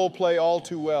into the role play all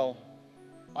too well.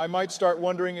 I might start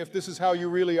wondering if this is how you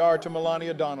really are to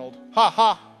Melania Donald. Ha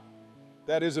ha!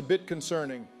 That is a bit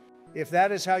concerning. If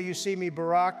that is how you see me,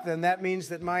 Barack, then that means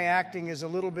that my acting is a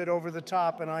little bit over the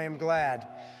top, and I am glad.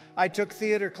 I took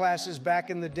theater classes back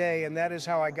in the day, and that is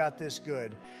how I got this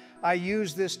good. I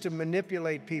use this to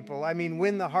manipulate people. I mean,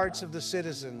 win the hearts of the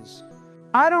citizens.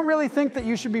 I don't really think that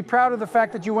you should be proud of the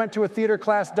fact that you went to a theater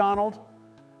class, Donald.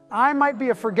 I might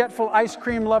be a forgetful ice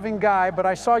cream loving guy, but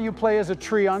I saw you play as a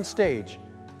tree on stage.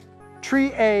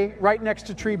 Tree A right next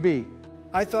to tree B.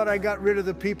 I thought I got rid of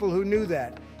the people who knew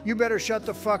that. You better shut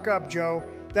the fuck up, Joe.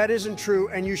 That isn't true,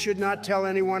 and you should not tell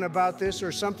anyone about this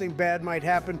or something bad might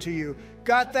happen to you.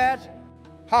 Got that?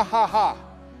 Ha ha ha!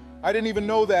 I didn't even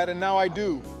know that, and now I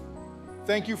do.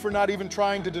 Thank you for not even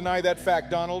trying to deny that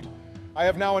fact, Donald. I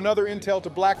have now another intel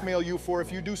to blackmail you for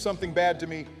if you do something bad to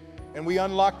me, and we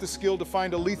unlock the skill to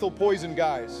find a lethal poison,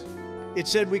 guys. It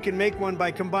said we can make one by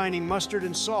combining mustard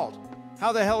and salt.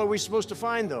 How the hell are we supposed to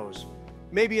find those?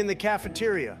 Maybe in the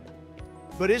cafeteria.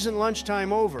 But isn't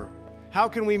lunchtime over? How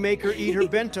can we make her eat her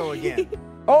bento again?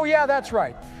 Oh yeah, that's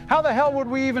right. How the hell would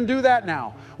we even do that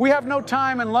now? We have no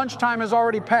time and lunchtime has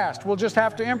already passed. We'll just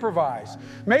have to improvise.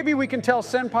 Maybe we can tell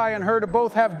Senpai and her to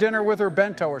both have dinner with her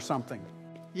bento or something.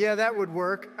 Yeah, that would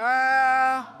work.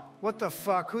 What the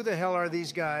fuck? Who the hell are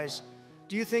these guys?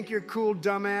 Do you think you're cool,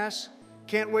 dumbass?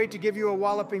 Can't wait to give you a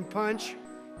walloping punch?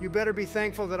 You better be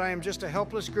thankful that I am just a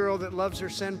helpless girl that loves her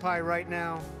senpai right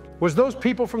now. Was those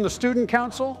people from the student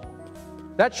council?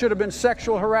 That should have been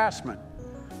sexual harassment.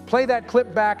 Play that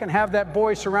clip back and have that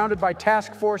boy surrounded by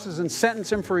task forces and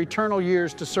sentence him for eternal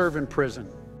years to serve in prison.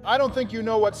 I don't think you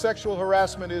know what sexual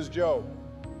harassment is, Joe.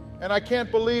 And I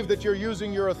can't believe that you're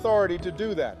using your authority to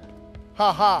do that.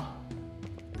 Ha ha.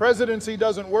 Presidency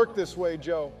doesn't work this way,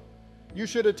 Joe. You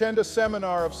should attend a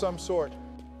seminar of some sort.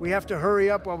 We have to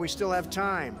hurry up while we still have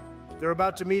time. They're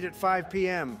about to meet at 5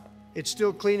 p.m. It's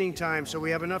still cleaning time, so we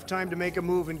have enough time to make a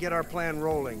move and get our plan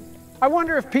rolling. I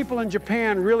wonder if people in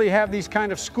Japan really have these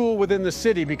kind of school within the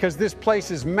city because this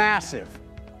place is massive.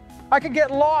 I could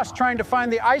get lost trying to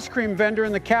find the ice cream vendor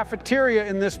in the cafeteria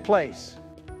in this place.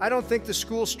 I don't think the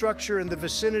school structure and the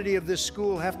vicinity of this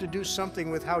school have to do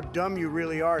something with how dumb you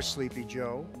really are, Sleepy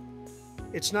Joe.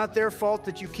 It's not their fault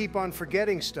that you keep on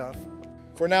forgetting stuff.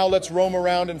 For now, let's roam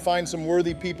around and find some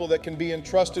worthy people that can be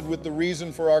entrusted with the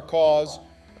reason for our cause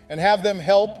and have them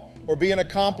help or be an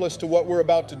accomplice to what we're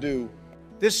about to do.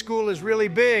 This school is really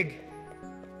big.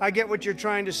 I get what you're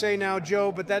trying to say now,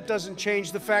 Joe, but that doesn't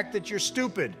change the fact that you're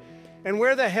stupid. And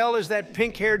where the hell is that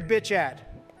pink-haired bitch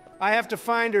at? I have to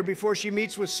find her before she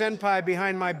meets with Senpai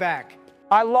behind my back.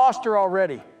 I lost her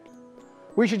already.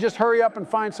 We should just hurry up and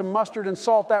find some mustard and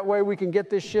salt. That way we can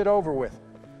get this shit over with.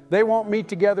 They won't meet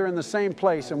together in the same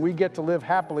place and we get to live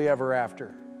happily ever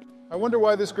after. I wonder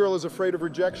why this girl is afraid of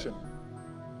rejection.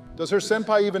 Does her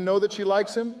senpai even know that she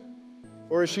likes him?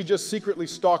 Or is she just secretly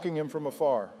stalking him from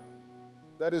afar?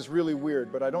 That is really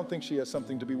weird, but I don't think she has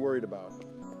something to be worried about.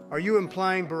 Are you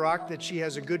implying, Barack, that she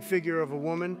has a good figure of a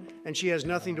woman and she has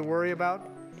nothing to worry about?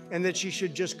 And that she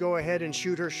should just go ahead and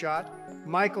shoot her shot?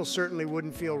 Michael certainly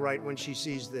wouldn't feel right when she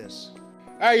sees this.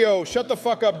 Hey, yo, shut the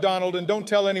fuck up, Donald, and don't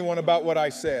tell anyone about what I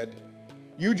said.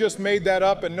 You just made that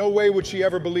up, and no way would she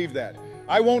ever believe that.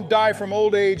 I won't die from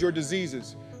old age or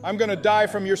diseases. I'm gonna die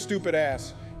from your stupid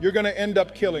ass. You're gonna end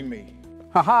up killing me.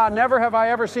 Haha, never have I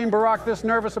ever seen Barack this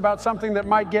nervous about something that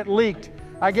might get leaked.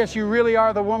 I guess you really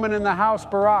are the woman in the house,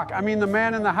 Barack. I mean the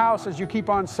man in the house, as you keep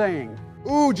on saying.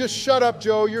 Ooh, just shut up,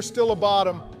 Joe. You're still a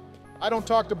bottom. I don't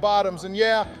talk to bottoms, and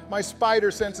yeah, my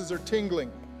spider senses are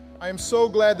tingling. I am so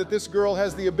glad that this girl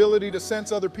has the ability to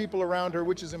sense other people around her,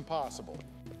 which is impossible.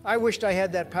 I wished I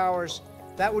had that powers.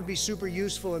 That would be super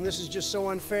useful, and this is just so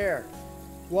unfair.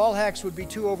 Wall hacks would be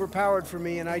too overpowered for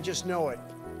me, and I just know it.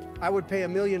 I would pay $1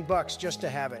 million just to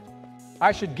have it.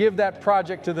 I should give that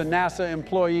project to the NASA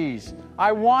employees.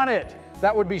 I want it.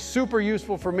 That would be super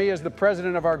useful for me as the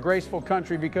president of our graceful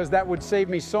country because that would save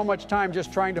me so much time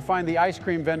just trying to find the ice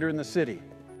cream vendor in the city.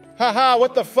 Haha,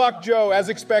 what the fuck, Joe? As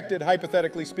expected,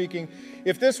 hypothetically speaking.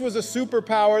 If this was a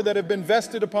superpower that had been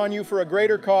vested upon you for a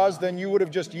greater cause, then you would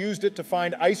have just used it to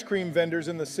find ice cream vendors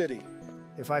in the city.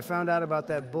 If I found out about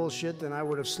that bullshit, then I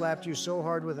would have slapped you so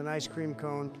hard with an ice cream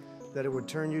cone that it would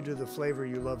turn you to the flavor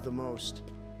you love the most.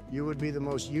 You would be the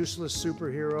most useless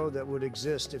superhero that would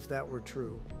exist if that were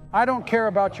true. I don't care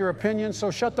about your opinion,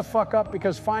 so shut the fuck up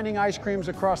because finding ice creams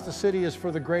across the city is for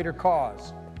the greater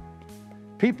cause.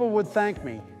 People would thank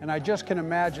me, and I just can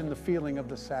imagine the feeling of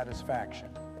the satisfaction.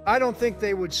 I don't think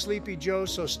they would, Sleepy Joe,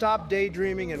 so stop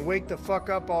daydreaming and wake the fuck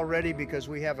up already because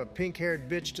we have a pink-haired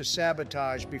bitch to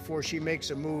sabotage before she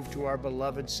makes a move to our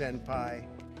beloved senpai.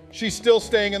 She's still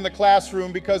staying in the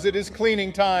classroom because it is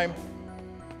cleaning time.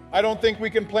 I don't think we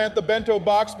can plant the bento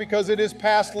box because it is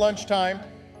past lunchtime.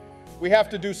 We have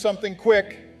to do something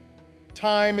quick.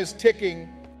 Time is ticking.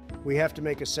 We have to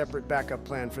make a separate backup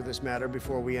plan for this matter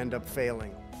before we end up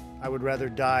failing. I would rather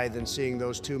die than seeing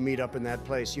those two meet up in that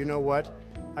place. You know what?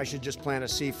 I should just plant a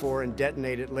C4 and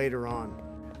detonate it later on.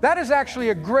 That is actually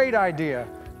a great idea.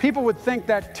 People would think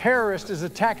that terrorist is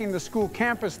attacking the school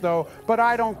campus though, but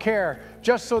I don't care,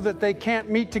 just so that they can't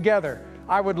meet together.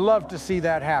 I would love to see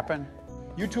that happen.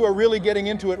 You two are really getting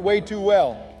into it way too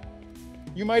well.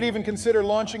 You might even consider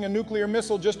launching a nuclear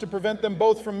missile just to prevent them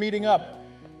both from meeting up.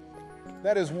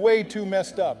 That is way too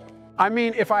messed up. I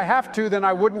mean, if I have to, then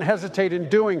I wouldn't hesitate in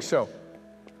doing so.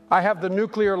 I have the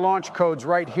nuclear launch codes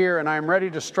right here, and I am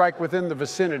ready to strike within the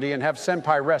vicinity and have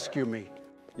Senpai rescue me.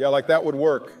 Yeah, like that would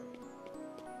work.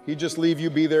 He'd just leave you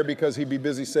be there because he'd be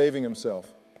busy saving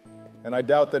himself. And I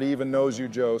doubt that he even knows you,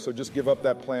 Joe, so just give up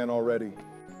that plan already.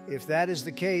 If that is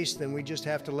the case, then we just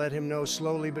have to let him know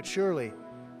slowly but surely.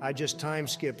 I just time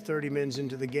skipped 30 minutes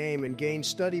into the game and gained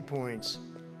study points.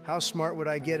 How smart would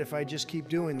I get if I just keep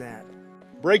doing that?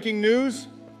 Breaking news?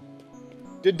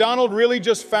 Did Donald really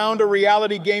just found a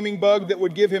reality gaming bug that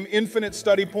would give him infinite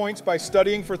study points by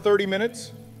studying for 30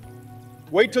 minutes?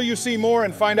 Wait till you see more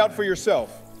and find out for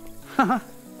yourself.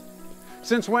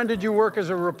 Since when did you work as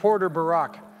a reporter,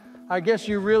 Barack? I guess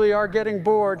you really are getting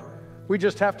bored. We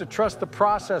just have to trust the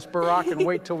process, Barack, and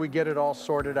wait till we get it all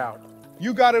sorted out.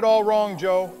 You got it all wrong,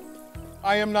 Joe.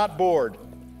 I am not bored.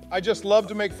 I just love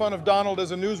to make fun of Donald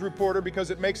as a news reporter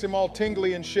because it makes him all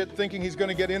tingly and shit thinking he's going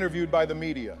to get interviewed by the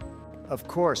media. Of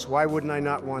course, why wouldn't I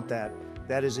not want that?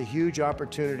 That is a huge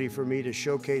opportunity for me to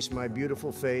showcase my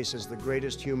beautiful face as the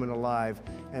greatest human alive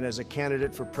and as a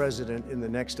candidate for president in the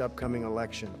next upcoming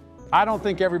election. I don't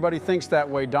think everybody thinks that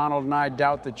way, Donald, and I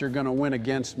doubt that you're going to win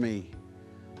against me.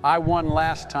 I won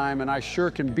last time, and I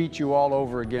sure can beat you all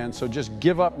over again, so just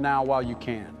give up now while you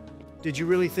can. Did you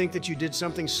really think that you did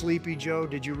something sleepy, Joe?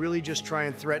 Did you really just try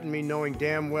and threaten me knowing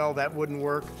damn well that wouldn't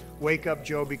work? Wake up,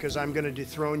 Joe, because I'm gonna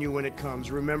dethrone you when it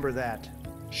comes. Remember that.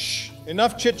 Shh.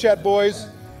 Enough chit-chat, boys.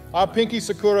 Our Pinky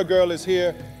Sakura girl is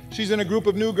here. She's in a group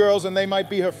of new girls and they might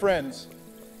be her friends.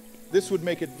 This would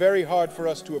make it very hard for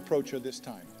us to approach her this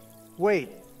time. Wait,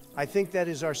 I think that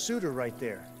is our suitor right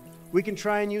there. We can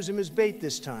try and use him as bait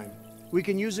this time. We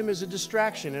can use him as a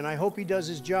distraction, and I hope he does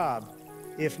his job.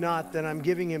 If not, then I'm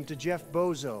giving him to Jeff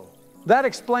Bozo. That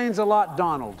explains a lot,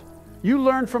 Donald. You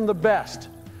learned from the best.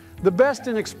 The best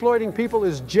in exploiting people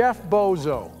is Jeff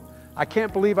Bozo. I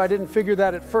can't believe I didn't figure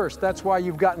that at first. That's why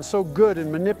you've gotten so good in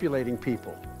manipulating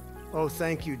people. Oh,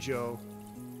 thank you, Joe.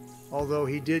 Although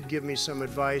he did give me some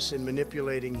advice in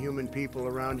manipulating human people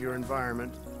around your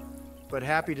environment. But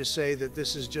happy to say that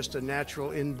this is just a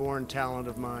natural inborn talent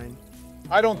of mine.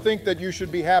 I don't think that you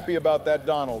should be happy about that,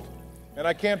 Donald. And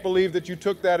I can't believe that you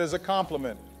took that as a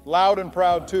compliment. Loud and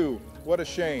proud, too. What a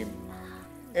shame.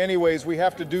 Anyways, we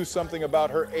have to do something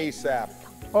about her ASAP.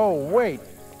 Oh, wait.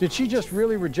 Did she just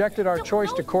really rejected our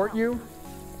choice to court you?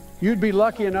 You'd be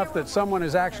lucky enough that someone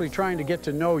is actually trying to get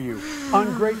to know you.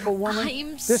 Ungrateful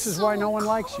woman. This is why no one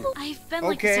likes you. I've been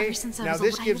like this ever since I was now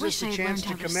this little. gives us the chance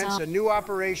to commence a new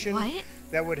operation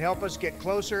that would help us get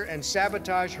closer and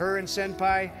sabotage her and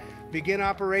Senpai. Begin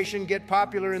Operation Get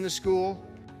Popular in the school.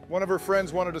 One of her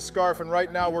friends wanted a scarf, and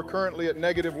right now we're currently at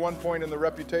 -1 point in the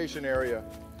reputation area.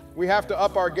 We have to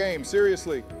up our game,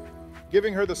 seriously.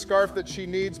 Giving her the scarf that she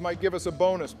needs might give us a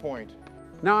bonus point.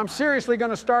 Now I'm seriously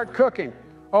going to start cooking.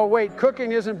 Oh wait,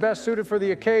 cooking isn't best suited for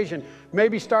the occasion.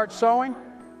 Maybe start sewing?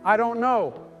 I don't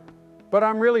know. But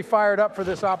I'm really fired up for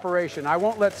this operation. I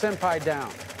won't let Senpai down.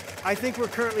 I think we're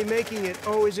currently making it.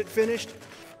 Oh, is it finished?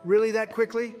 Really that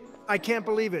quickly? I can't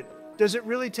believe it. Does it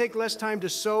really take less time to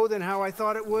sew than how I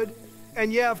thought it would?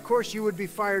 And yeah, of course you would be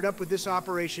fired up with this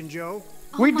operation, Joe.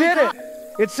 We did it!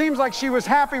 It seems like she was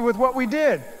happy with what we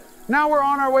did. Now we're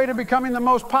on our way to becoming the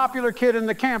most popular kid in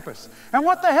the campus. And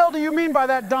what the hell do you mean by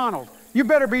that, Donald? You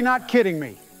better be not kidding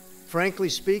me. Frankly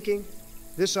speaking,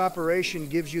 this operation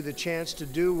gives you the chance to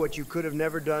do what you could have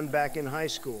never done back in high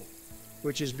school,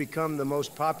 which is become the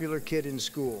most popular kid in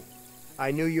school.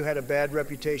 I knew you had a bad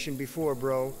reputation before,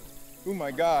 bro. Oh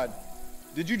my God.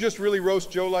 Did you just really roast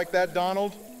Joe like that,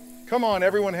 Donald? Come on,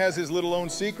 everyone has his little own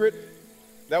secret.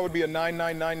 That would be a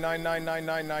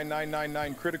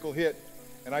 99999999999 critical hit,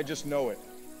 and I just know it.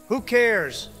 Who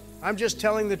cares? I'm just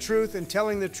telling the truth, and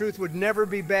telling the truth would never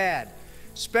be bad,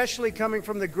 especially coming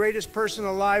from the greatest person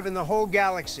alive in the whole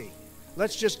galaxy.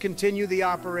 Let's just continue the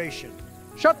operation.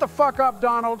 Shut the fuck up,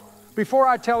 Donald, before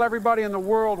I tell everybody in the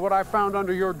world what I found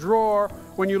under your drawer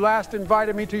when you last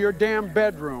invited me to your damn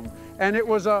bedroom. And it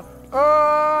was a,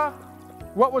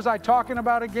 what was I talking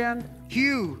about again?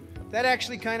 Hugh, that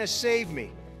actually kind of saved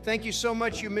me. Thank you so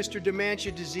much, you Mr.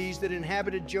 Dementia disease that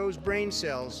inhabited Joe's brain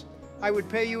cells. I would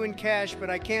pay you in cash, but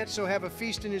I can't, so have a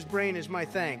feast in his brain as my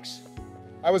thanks.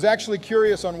 I was actually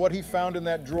curious on what he found in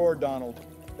that drawer, Donald.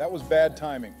 That was bad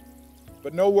timing.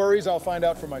 But no worries, I'll find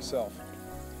out for myself.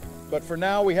 But for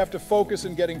now, we have to focus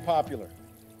on getting popular.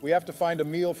 We have to find a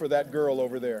meal for that girl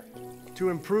over there. To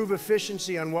improve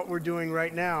efficiency on what we're doing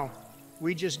right now,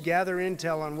 we just gather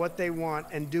intel on what they want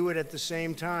and do it at the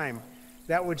same time.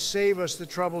 That would save us the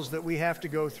troubles that we have to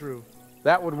go through.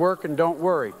 That would work, and don't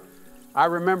worry. I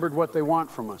remembered what they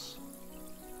want from us.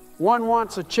 One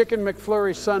wants a chicken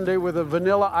McFlurry sundae with a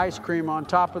vanilla ice cream on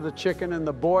top of the chicken, and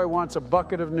the boy wants a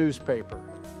bucket of newspaper.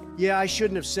 Yeah, I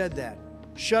shouldn't have said that.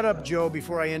 Shut up, Joe,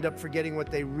 before I end up forgetting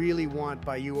what they really want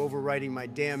by you overwriting my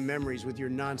damn memories with your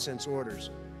nonsense orders.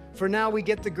 For now, we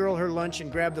get the girl her lunch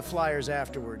and grab the flyers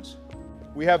afterwards.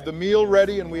 We have the meal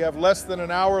ready, and we have less than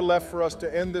an hour left for us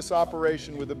to end this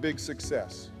operation with a big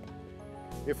success.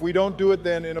 If we don't do it,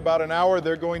 then in about an hour,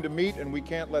 they're going to meet, and we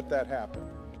can't let that happen.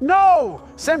 No!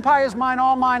 Senpai is mine,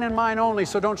 all mine, and mine only,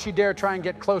 so don't you dare try and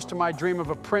get close to my dream of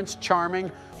a Prince Charming.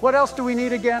 What else do we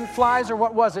need again? Flies, or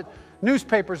what was it?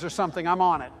 Newspapers or something. I'm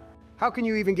on it. How can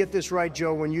you even get this right,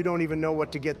 Joe, when you don't even know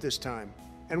what to get this time?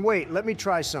 And wait, let me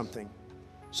try something.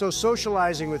 So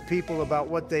socializing with people about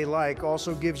what they like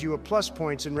also gives you a plus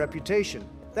points in reputation.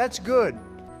 That's good.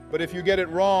 But if you get it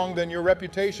wrong, then your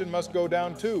reputation must go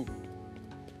down too.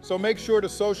 So make sure to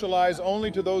socialize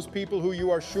only to those people who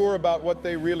you are sure about what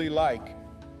they really like.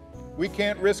 We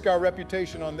can't risk our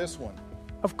reputation on this one.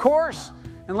 Of course,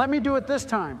 and let me do it this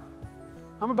time.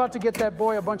 I'm about to get that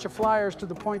boy a bunch of flyers to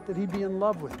the point that he'd be in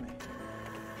love with me.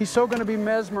 He's so going to be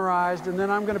mesmerized, and then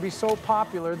I'm going to be so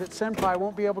popular that Senpai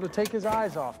won't be able to take his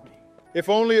eyes off me. If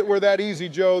only it were that easy,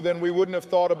 Joe, then we wouldn't have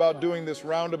thought about doing this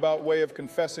roundabout way of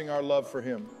confessing our love for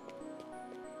him.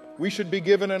 We should be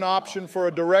given an option for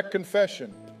a direct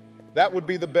confession. That would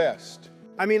be the best.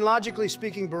 I mean, logically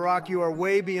speaking, Barack, you are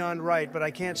way beyond right, but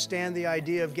I can't stand the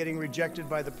idea of getting rejected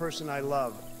by the person I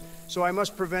love. So I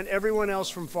must prevent everyone else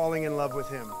from falling in love with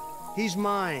him. He's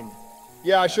mine.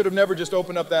 Yeah, I should have never just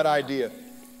opened up that idea.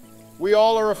 We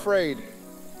all are afraid.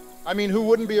 I mean, who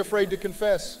wouldn't be afraid to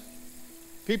confess?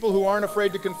 People who aren't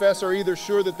afraid to confess are either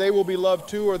sure that they will be loved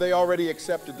too, or they already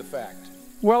accepted the fact.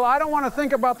 Well, I don't want to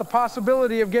think about the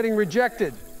possibility of getting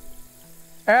rejected.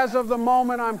 As of the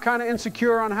moment, I'm kind of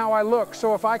insecure on how I look,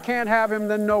 so if I can't have him,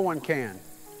 then no one can.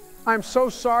 I'm so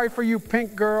sorry for you,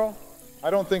 pink girl.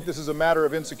 I don't think this is a matter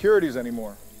of insecurities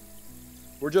anymore.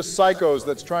 We're just psychos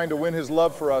that's trying to win his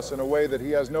love for us in a way that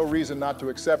he has no reason not to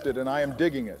accept it, and I am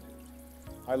digging it.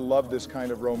 I love this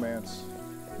kind of romance.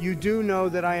 You do know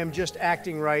that I am just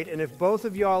acting right, and if both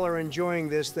of y'all are enjoying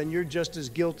this, then you're just as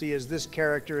guilty as this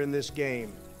character in this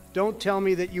game. Don't tell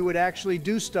me that you would actually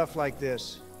do stuff like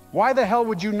this. Why the hell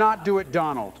would you not do it,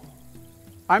 Donald?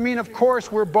 I mean, of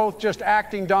course we're both just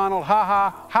acting, Donald. Ha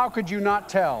ha. How could you not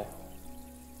tell?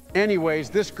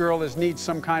 Anyways, this girl needs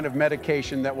some kind of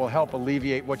medication that will help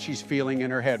alleviate what she's feeling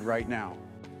in her head right now.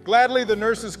 Gladly, the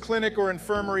nurse's clinic or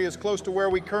infirmary is close to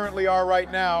where we currently are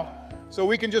right now, so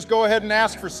we can just go ahead and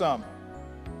ask for some.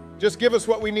 Just give us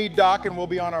what we need, Doc, and we'll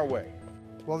be on our way.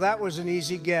 Well, that was an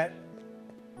easy get.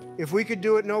 If we could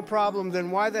do it no problem,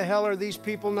 then why the hell are these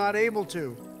people not able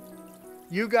to?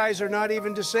 You guys are not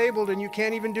even disabled, and you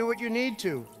can't even do what you need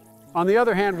to. On the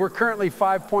other hand, we're currently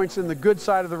 5 points in the good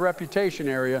side of the reputation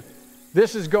area.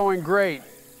 This is going great.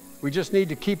 We just need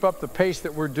to keep up the pace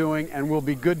that we're doing, and we'll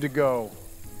be good to go.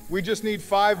 We just need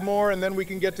 5 more, and then we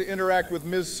can get to interact with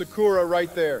Ms. Sakura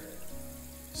right there.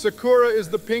 Sakura is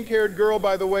the pink-haired girl,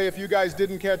 by the way, if you guys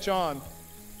didn't catch on.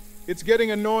 It's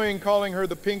getting annoying calling her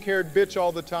the pink-haired bitch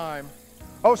all the time.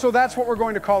 Oh, so that's what we're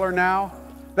going to call her now?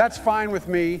 That's fine with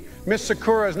me. Miss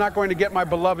Sakura is not going to get my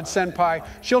beloved senpai.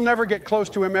 She'll never get close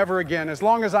to him ever again. As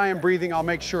long as I am breathing, I'll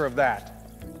make sure of that.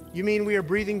 You mean we are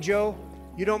breathing, Joe?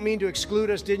 You don't mean to exclude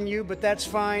us, didn't you? But that's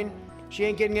fine. She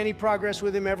ain't getting any progress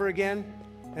with him ever again,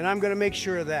 and I'm gonna make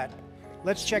sure of that.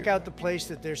 Let's check out the place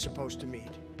that they're supposed to meet.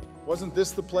 Wasn't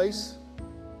this the place?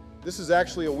 This is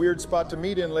actually a weird spot to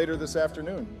meet in later this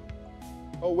afternoon.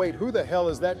 Oh wait, who the hell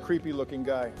is that creepy looking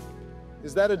guy?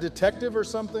 Is that a detective or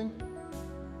something?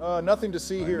 Nothing to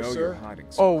see here, sir.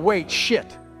 Oh, wait,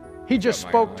 shit. He just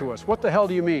spoke to us. What the hell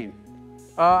do you mean?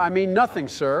 I mean nothing,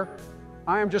 sir.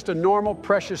 I am just a normal,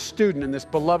 precious student in this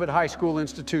beloved high school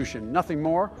institution. Nothing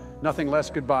more, nothing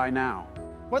less. Goodbye now.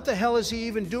 What the hell is he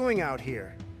even doing out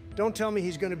here? Don't tell me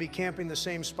he's going to be camping the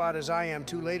same spot as I am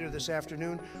later this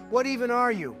afternoon. What even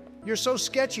are you? You're so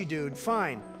sketchy, dude.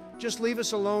 Fine. Just leave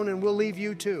us alone and we'll leave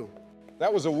you too.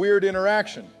 That was a weird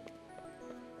interaction.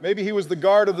 Maybe he was the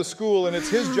guard of the school and it's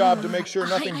his job to make sure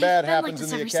nothing bad happens in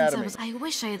the academy. I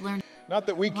wish I had learned. Not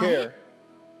that we care.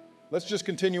 Let's just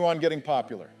continue on getting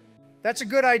popular. That's a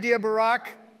good idea, Barack.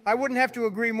 I wouldn't have to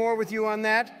agree more with you on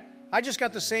that. I just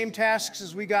got the same tasks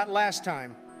as we got last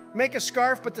time. Make a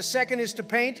scarf, but the second is to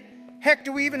paint. Heck,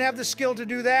 do we even have the skill to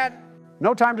do that?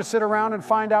 No time to sit around and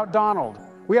find out Donald.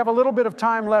 We have a little bit of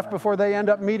time left before they end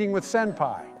up meeting with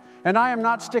Senpai. And I am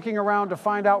not sticking around to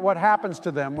find out what happens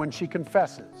to them when she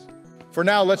confesses. For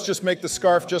now, let's just make the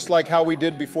scarf just like how we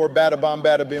did before Bada Bomb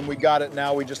Bada Bim. We got it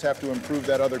now, we just have to improve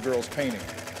that other girl's painting.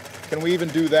 Can we even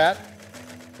do that?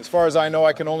 As far as I know,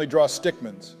 I can only draw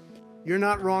stickmans. You're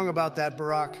not wrong about that,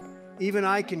 Barack. Even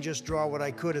I can just draw what I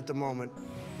could at the moment.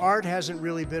 Art hasn't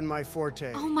really been my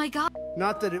forte. Oh my God.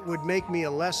 Not that it would make me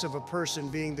a less of a person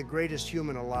being the greatest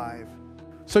human alive.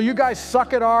 So you guys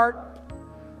suck at art?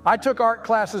 I took art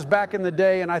classes back in the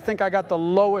day and I think I got the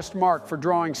lowest mark for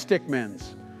drawing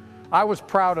stickmans. I was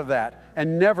proud of that,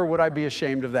 and never would I be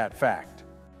ashamed of that fact.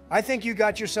 I think you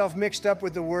got yourself mixed up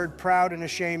with the word proud and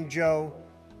ashamed, Joe.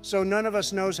 So none of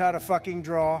us knows how to fucking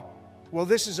draw. Well,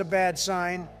 this is a bad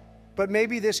sign, but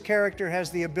maybe this character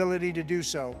has the ability to do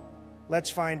so.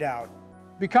 Let's find out.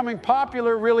 Becoming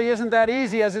popular really isn't that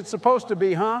easy as it's supposed to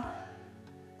be, huh?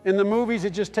 In the movies,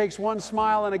 it just takes one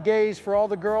smile and a gaze for all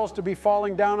the girls to be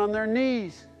falling down on their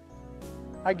knees.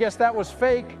 I guess that was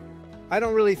fake. I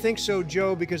don't really think so,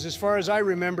 Joe, because as far as I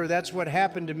remember, that's what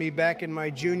happened to me back in my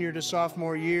junior to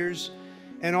sophomore years,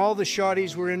 and all the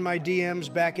shawties were in my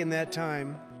DMs back in that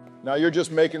time. Now you're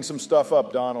just making some stuff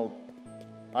up, Donald.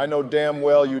 I know damn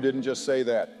well you didn't just say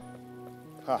that.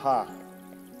 Ha-ha.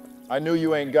 I knew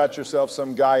you ain't got yourself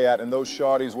some guy at, and those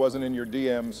shawties wasn't in your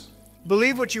DMs.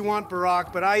 Believe what you want,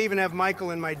 Barack, but I even have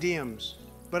Michael in my DMs.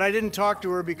 But I didn't talk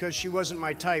to her because she wasn't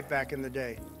my type back in the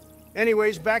day.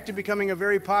 Anyways, back to becoming a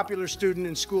very popular student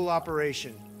in school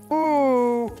operation.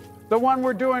 Ooh, The one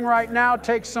we're doing right now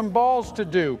takes some balls to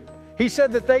do. He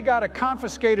said that they got a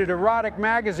confiscated erotic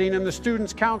magazine in the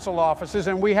Students' Council offices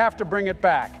and we have to bring it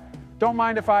back. Don't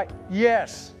mind if I...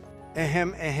 Yes.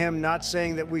 Ahem, not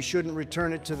saying that we shouldn't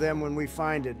return it to them when we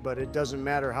find it, but it doesn't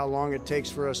matter how long it takes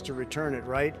for us to return it,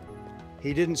 right?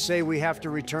 He didn't say we have to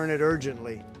return it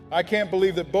urgently. I can't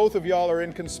believe that both of y'all are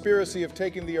in conspiracy of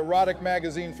taking the erotic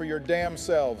magazine for your damn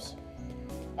selves.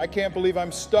 I can't believe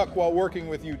I'm stuck while working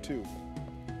with you two.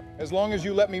 As long as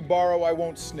you let me borrow, I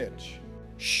won't snitch.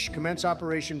 Shh, commence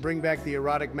operation, bring back the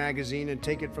erotic magazine and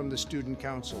take it from the student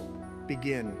council.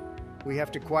 Begin. We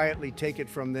have to quietly take it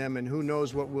from them, and who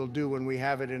knows what we'll do when we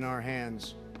have it in our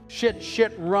hands.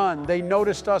 Shit, run. They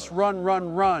noticed us,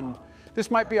 run. This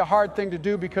might be a hard thing to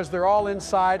do because they're all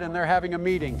inside and they're having a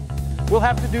meeting. We'll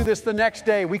have to do this the next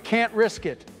day. We can't risk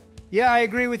it. Yeah, I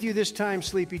agree with you this time,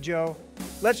 Sleepy Joe.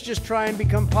 Let's just try and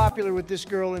become popular with this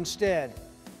girl instead.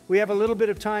 We have a little bit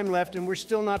of time left and we're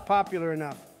still not popular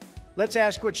enough. Let's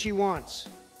ask what she wants.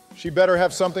 She better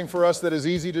have something for us that is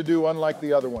easy to do, unlike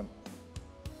the other one.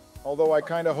 Although I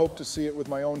kind of hope to see it with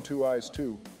my own two eyes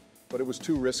too, but it was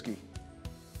too risky.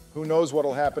 Who knows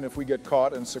what'll happen if we get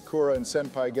caught and Sakura and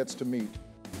Senpai gets to meet.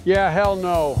 Yeah, hell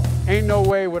no. Ain't no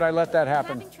way would I let that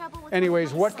happen.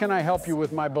 Anyways, what can I help you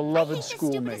with, my beloved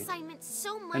schoolmate?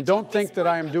 And don't think that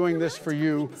I am doing this for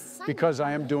you because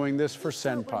I am doing this for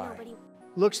Senpai.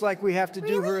 Looks like we have to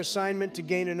do her assignment to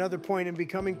gain another point in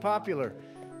becoming popular.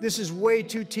 This is way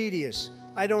too tedious.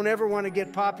 I don't ever want to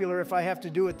get popular if I have to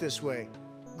do it this way.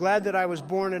 Glad that I was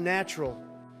born a natural.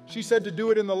 She said to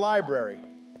do it in the library.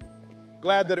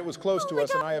 Glad that it was close to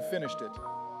us and I have finished it.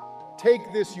 Take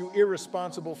this, you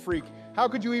irresponsible freak. How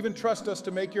could you even trust us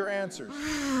to make your answers?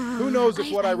 Who knows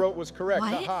if what I wrote was correct?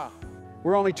 Haha.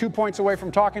 We're only 2 points away from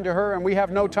talking to her and we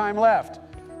have no time left.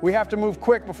 We have to move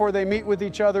quick before they meet with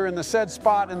each other in the said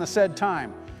spot in the said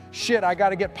time. Shit, I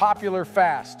gotta get popular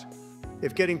fast.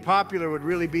 If getting popular would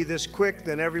really be this quick,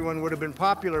 then everyone would have been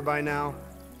popular by now.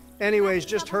 Anyways,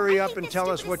 just hurry up and tell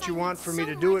us what you want for me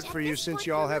to do it for you since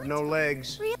you all have no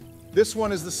legs. This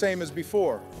one is the same as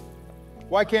before.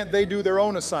 Why can't they do their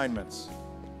own assignments?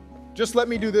 Just let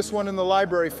me do this one in the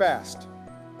library fast.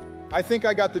 I think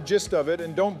I got the gist of it,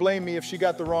 and don't blame me if she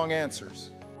got the wrong answers.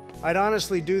 I'd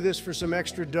honestly do this for some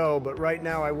extra dough, but right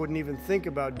now I wouldn't even think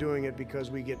about doing it because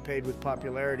we get paid with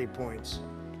popularity points.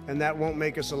 And that won't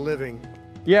make us a living.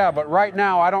 Yeah, but right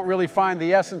now I don't really find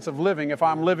the essence of living if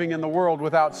I'm living in the world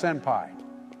without Senpai.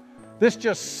 This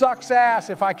just sucks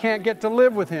ass if I can't get to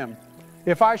live with him.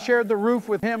 If I shared the roof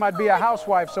with him, I'd be a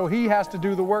housewife, so he has to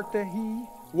do the work that he...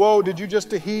 Whoa, did you just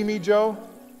to-he me, Joe?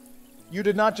 You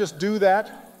did not just do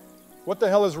that? What the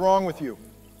hell is wrong with you?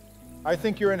 I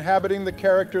think you're inhabiting the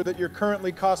character that you're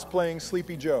currently cosplaying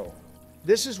Sleepy Joe.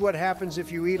 This is what happens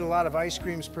if you eat a lot of ice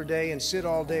creams per day and sit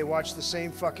all day, watch the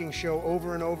same fucking show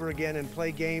over and over again and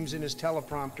play games in his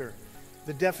teleprompter.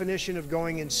 The definition of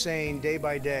going insane day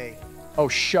by day. Oh,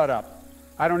 shut up.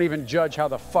 I don't even judge how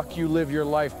the fuck you live your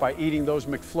life by eating those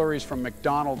McFlurries from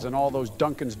McDonald's and all those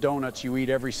Dunkin's donuts you eat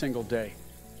every single day.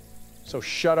 So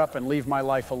shut up and leave my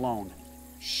life alone.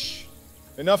 Shh.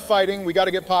 Enough fighting, we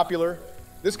gotta get popular.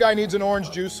 This guy needs an orange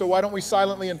juice, so why don't we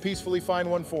silently and peacefully find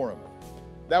one for him?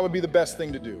 That would be the best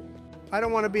thing to do. I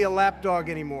don't want to be a lapdog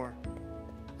anymore.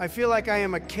 I feel like I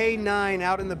am a K-9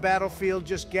 out in the battlefield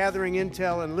just gathering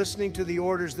intel and listening to the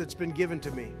orders that's been given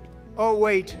to me. Oh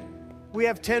wait, we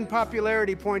have 10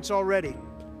 popularity points already.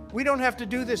 We don't have to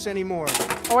do this anymore.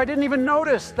 Oh, I didn't even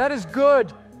notice. That is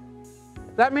good.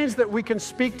 That means that we can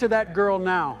speak to that girl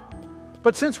now.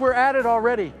 But since we're at it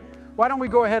already, why don't we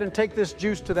go ahead and take this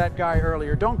juice to that guy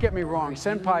earlier? Don't get me wrong,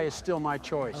 Senpai is still my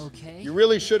choice. Okay. You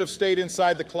really should have stayed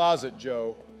inside the closet,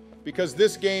 Joe, because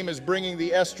this game is bringing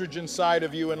the estrogen side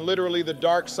of you and literally the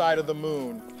dark side of the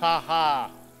moon. Ha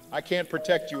ha. I can't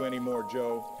protect you anymore,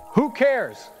 Joe. Who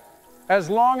cares? As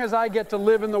long as I get to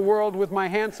live in the world with my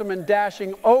handsome and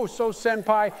dashing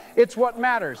oh-so-senpai, it's what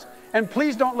matters. And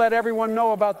please don't let everyone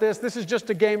know about this. This is just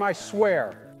a game, I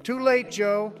swear. Too late,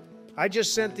 Joe. I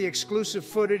just sent the exclusive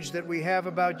footage that we have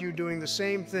about you doing the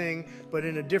same thing, but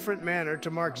in a different manner, to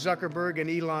Mark Zuckerberg and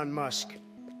Elon Musk.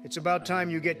 It's about time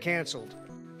you get canceled.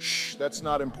 Shh, that's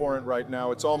not important right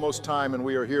now. It's almost time and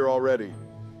we are here already.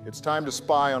 It's time to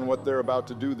spy on what they're about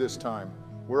to do this time.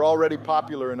 We're already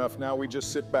popular enough now, we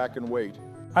just sit back and wait.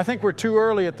 I think we're too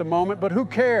early at the moment, but who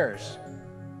cares?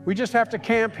 We just have to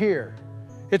camp here.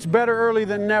 It's better early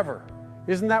than never.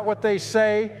 Isn't that what they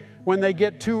say when they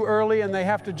get too early and they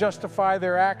have to justify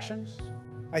their actions?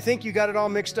 I think you got it all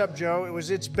mixed up, Joe.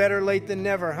 It's better late than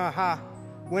never, haha.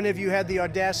 When have you had the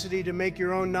audacity to make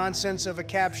your own nonsense of a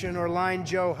caption or line,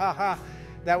 Joe? Haha.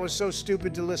 That was so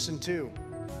stupid to listen to.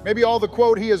 Maybe all the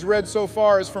quote he has read so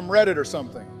far is from Reddit or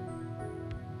something.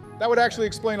 That would actually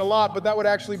explain a lot, but that would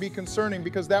actually be concerning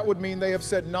because that would mean they have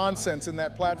said nonsense in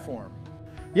that platform.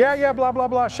 Yeah, blah, blah,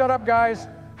 blah. Shut up, guys.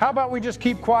 How about we just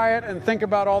keep quiet and think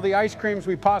about all the ice creams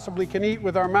we possibly can eat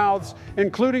with our mouths,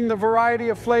 including the variety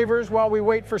of flavors while we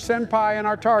wait for Senpai and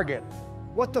our target?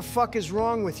 What the fuck is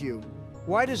wrong with you?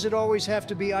 Why does it always have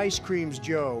to be ice creams,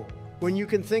 Joe? When you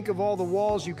can think of all the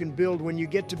walls you can build when you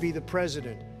get to be the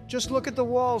president. Just look at the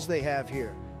walls they have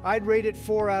here. I'd rate it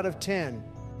 4 out of 10.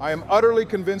 I am utterly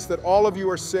convinced that all of you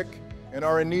are sick and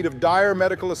are in need of dire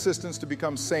medical assistance to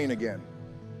become sane again.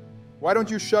 Why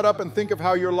don't you shut up and think of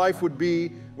how your life would be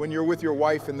when you're with your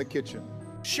wife in the kitchen?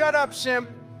 Shut up, simp.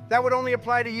 That would only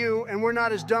apply to you, and we're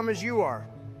not as dumb as you are.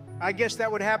 I guess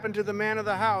that would happen to the man of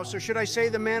the house, or should I say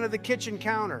the man of the kitchen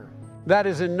counter? That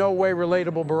is in no way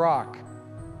relatable, Barack.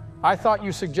 I thought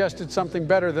you suggested something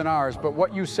better than ours, but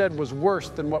what you said was worse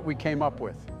than what we came up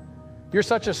with. You're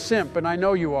such a simp, and I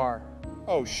know you are.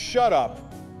 Oh, shut up.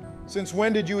 Since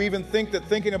when did you even think that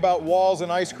thinking about walls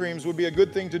and ice creams would be a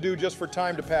good thing to do just for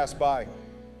time to pass by?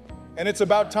 And it's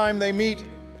about time they meet.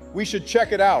 We should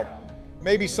check it out.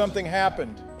 Maybe something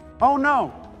happened. Oh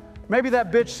no, maybe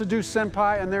that bitch seduced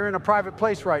Senpai and they're in a private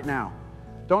place right now.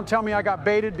 Don't tell me I got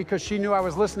baited because she knew I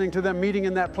was listening to them meeting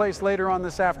in that place later on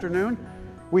this afternoon.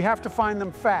 We have to find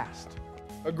them fast.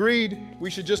 Agreed. We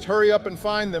should just hurry up and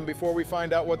find them before we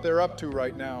find out what they're up to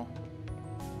right now.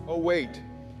 Oh wait,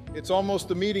 it's almost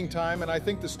the meeting time and I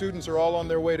think the students are all on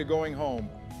their way to going home.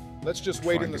 Let's just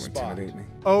wait in the spot.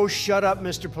 Oh, shut up,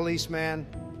 Mr. Policeman.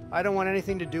 I don't want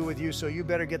anything to do with you, so you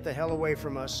better get the hell away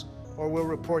from us, or we'll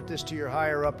report this to your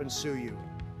higher-up and sue you.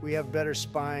 We have better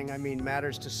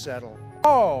matters to settle.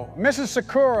 Oh, Mrs.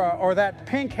 Sakura or that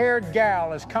pink-haired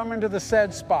gal is coming to the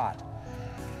said spot.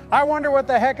 I wonder what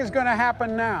the heck is going to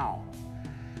happen now.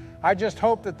 I just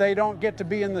hope that they don't get to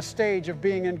be in the stage of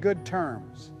being in good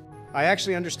terms. I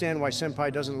actually understand why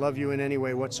Senpai doesn't love you in any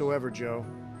way whatsoever, Joe.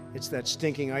 It's that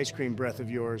stinking ice cream breath of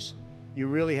yours. You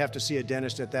really have to see a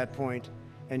dentist at that point.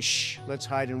 And shh, let's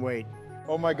hide and wait.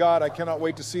 Oh my God, I cannot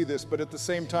wait to see this, but at the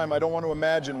same time, I don't want to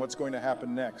imagine what's going to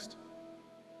happen next.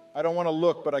 I don't want to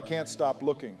look, but I can't stop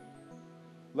looking.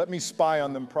 Let me spy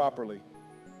on them properly.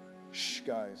 Shh,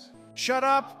 guys. Shut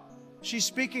up! She's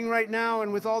speaking right now,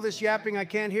 and with all this yapping, I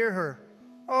can't hear her.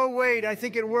 Oh wait, I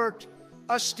think it worked.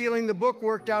 Us stealing the book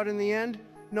worked out in the end.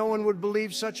 No one would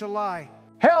believe such a lie.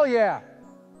 Hell yeah!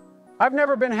 I've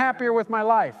never been happier with my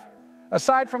life.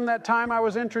 Aside from that time I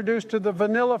was introduced to the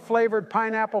vanilla-flavored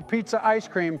pineapple pizza ice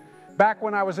cream back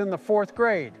when I was in the 4th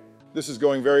grade. This is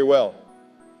going very well.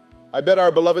 I bet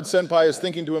our beloved Senpai is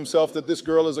thinking to himself that this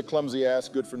girl is a clumsy-ass,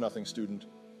 good-for-nothing student.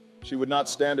 She would not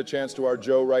stand a chance to our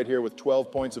Joe right here with 12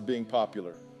 points of being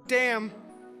popular. Damn,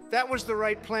 that was the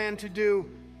right plan to do.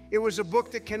 It was a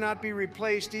book that cannot be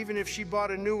replaced even if she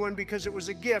bought a new one because it was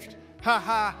a gift. Ha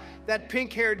ha, that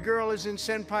pink-haired girl is in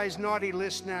Senpai's naughty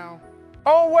list now.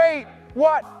 Oh wait,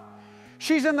 what?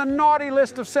 She's in the naughty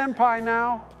list of Senpai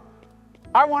now.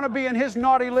 I want to be in his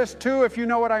naughty list too, if you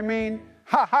know what I mean.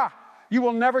 Ha ha, you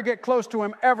will never get close to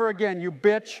him ever again, you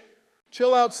bitch.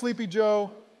 Chill out, Sleepy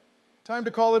Joe. Time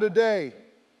to call it a day.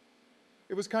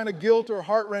 It was kind of guilt or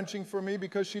heart-wrenching for me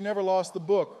because she never lost the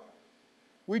book.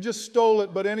 We just stole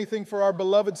it, but anything for our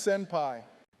beloved Senpai.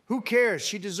 Who cares?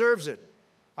 She deserves it.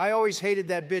 I always hated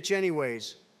that bitch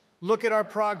anyways. Look at our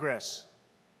progress.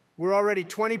 We're already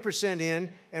 20%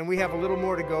 in, and we have a little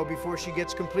more to go before she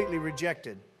gets completely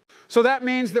rejected. So that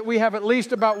means that we have at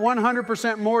least about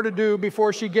 100% more to do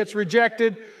before she gets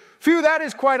rejected. Phew, that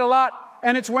is quite a lot.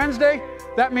 And it's Wednesday?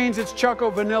 That means it's Choco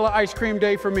Vanilla Ice Cream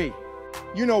Day for me.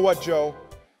 You know what, Joe?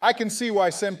 I can see why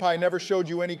Senpai never showed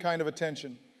you any kind of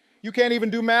attention. You can't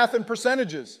even do math and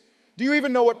percentages. Do you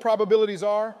even know what probabilities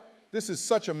are? This is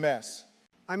such a mess.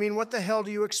 I mean, what the hell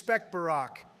do you expect,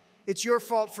 Barack? It's your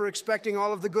fault for expecting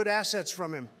all of the good assets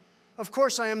from him. Of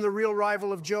course I am the real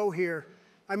rival of Joe here.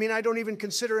 I mean, I don't even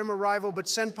consider him a rival, but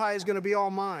Senpai is going to be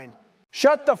all mine.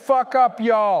 Shut the fuck up,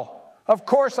 y'all. Of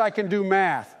course I can do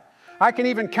math. I can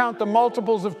even count the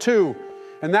multiples of 2,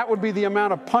 and that would be the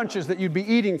amount of punches that you'd be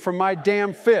eating from my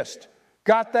damn fist.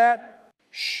 Got that?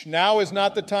 Shh, now is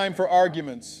not the time for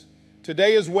arguments.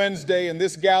 Today is Wednesday, and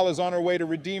this gal is on her way to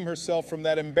redeem herself from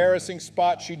that embarrassing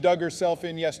spot she dug herself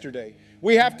in yesterday.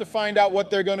 We have to find out what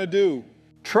they're gonna do.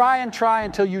 Try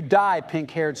until you die,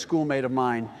 pink-haired schoolmate of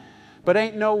mine. But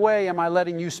ain't no way am I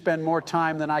letting you spend more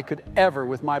time than I could ever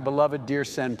with my beloved dear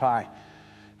Senpai.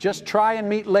 Just try and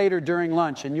meet later during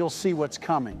lunch, and you'll see what's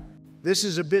coming. This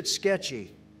is a bit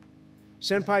sketchy.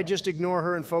 Senpai, just ignore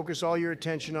her and focus all your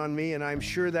attention on me, and I'm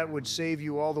sure that would save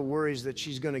you all the worries that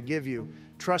she's going to give you.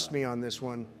 Trust me on this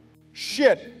one.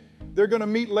 Shit! They're gonna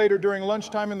meet later during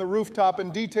lunchtime in the rooftop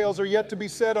and details are yet to be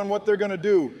said on what they're gonna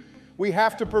do. We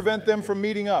have to prevent them from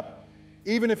meeting up,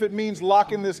 even if it means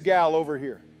locking this gal over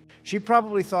here. She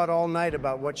probably thought all night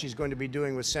about what she's going to be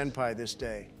doing with Senpai this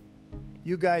day.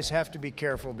 You guys have to be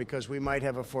careful because we might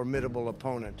have a formidable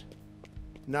opponent.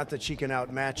 Not that she can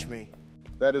outmatch me.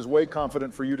 That is way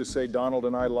confident for you to say, Donald,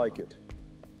 and I like it.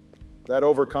 That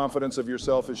overconfidence of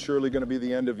yourself is surely going to be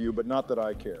the end of you, but not that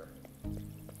I care.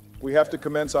 We have to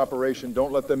commence operation.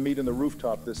 Don't let them meet in the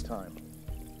rooftop this time.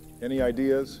 Any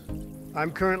ideas?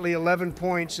 I'm currently 11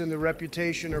 points in the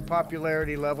reputation or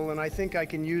popularity level, and I think I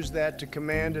can use that to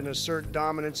command and assert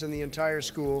dominance in the entire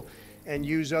school and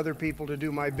use other people to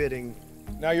do my bidding.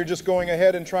 Now you're just going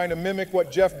ahead and trying to mimic what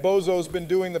Jeff Bozo's been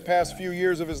doing the past few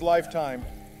years of his lifetime.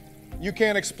 You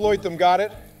can't exploit them, got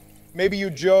it? Maybe you,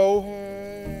 Joe,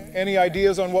 any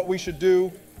ideas on what we should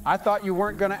do? I thought you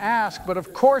weren't going to ask, but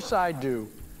of course I do.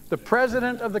 The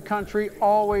president of the country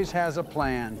always has a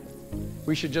plan.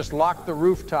 We should just lock the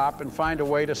rooftop and find a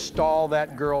way to stall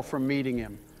that girl from meeting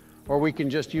him. Or we can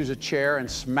just use a chair and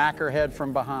smack her head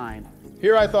from behind.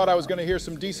 Here I thought I was going to hear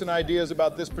some decent ideas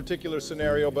about this particular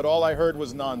scenario, but all I heard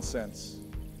was nonsense.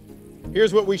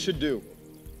 Here's what we should do.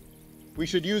 We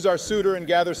should use our suitor and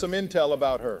gather some intel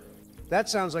about her. That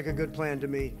sounds like a good plan to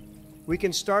me. We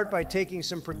can start by taking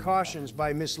some precautions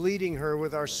by misleading her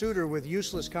with our suitor with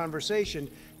useless conversation.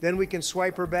 Then we can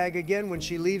swipe her bag again when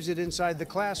she leaves it inside the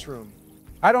classroom.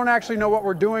 I don't actually know what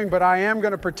we're doing, but I am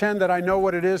going to pretend that I know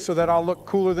what it is so that I'll look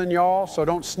cooler than y'all, so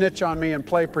don't snitch on me and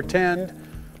play pretend.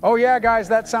 Oh yeah, guys,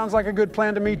 that sounds like a good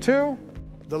plan to me too.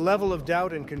 The level of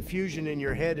doubt and confusion in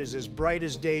your head is as bright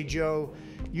as day, Joe.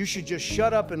 You should just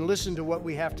shut up and listen to what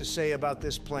we have to say about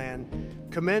this plan.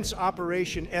 Commence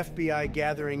Operation FBI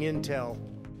Gathering Intel.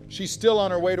 She's still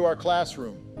on her way to our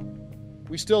classroom.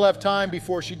 We still have time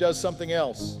before she does something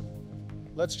else.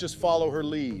 Let's just follow her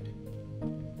lead.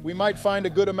 We might find a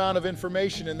good amount of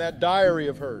information in that diary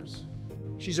of hers.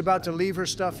 She's about to leave her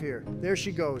stuff here. There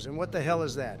she goes. And what the hell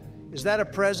is that? Is that a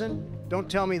present? Don't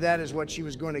tell me that is what she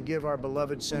was going to give our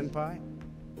beloved senpai.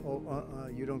 Oh,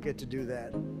 you don't get to do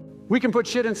that. We can put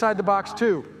shit inside the box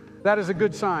too. That is a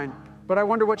good sign, but I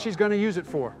wonder what she's going to use it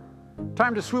for.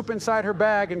 Time to swoop inside her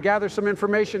bag and gather some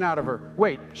information out of her.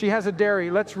 Wait, she has a diary.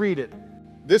 Let's read it.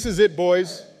 This is it,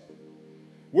 boys.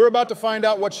 We're about to find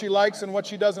out what she likes and what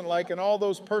she doesn't like and all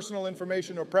those personal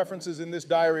information or preferences in this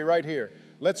diary right here.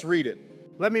 Let's read it.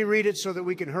 Let me read it so that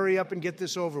we can hurry up and get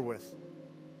this over with.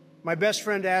 My best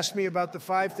friend asked me about the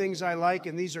 5 things I like,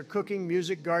 and these are cooking,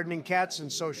 music, gardening, cats,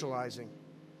 and socializing.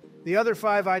 The other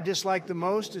 5 I dislike the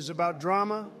most is about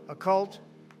drama, occult,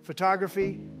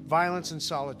 photography, violence, and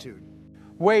solitude.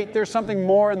 Wait, there's something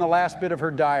more in the last bit of her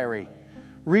diary.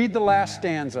 Read the last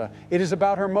stanza. It is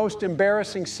about her most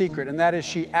embarrassing secret, and that is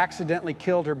she accidentally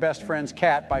killed her best friend's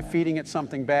cat by feeding it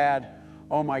something bad.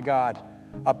 Oh my God,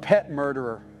 a pet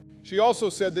murderer. She also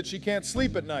said that she can't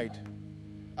sleep at night.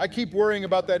 I keep worrying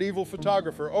about that evil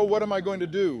photographer. Oh, what am I going to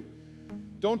do?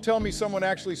 Don't tell me someone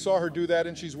actually saw her do that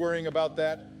and she's worrying about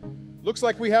that. Looks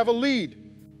like we have a lead.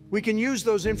 We can use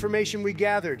those information we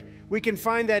gathered. We can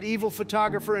find that evil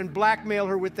photographer and blackmail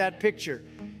her with that picture.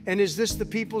 And is this the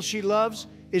people she loves?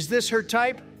 Is this her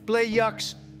type? Blay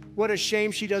yucks. What a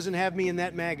shame she doesn't have me in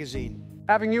that magazine.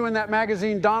 Having you in that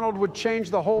magazine, Donald, would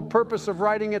change the whole purpose of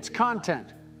writing its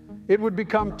content. It would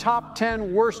become top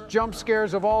 10 worst jump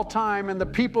scares of all time and the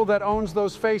people that owns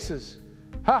those faces.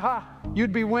 Ha,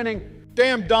 you'd be winning.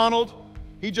 Damn, Donald.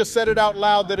 He just said it out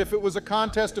loud that if it was a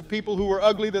contest of people who were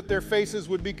ugly that their faces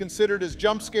would be considered as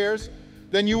jump scares,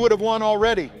 then you would have won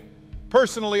already.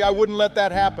 Personally, I wouldn't let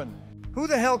that happen. Who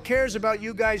the hell cares about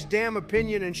you guys' damn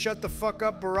opinion and shut the fuck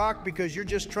up, Barack, because you're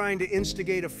just trying to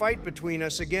instigate a fight between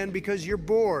us again because you're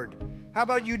bored. How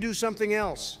about you do something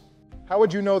else? How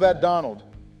would you know that, Donald?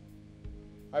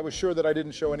 I was sure that I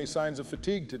didn't show any signs of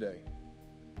fatigue today.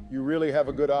 You really have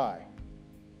a good eye.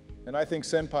 And I think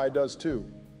Senpai does too.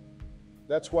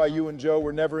 That's why you and Joe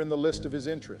were never in the list of his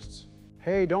interests.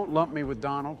 Hey, don't lump me with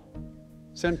Donald.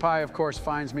 Senpai, of course,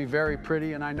 finds me very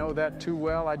pretty, and I know that too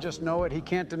well. I just know it. He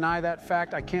can't deny that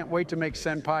fact. I can't wait to make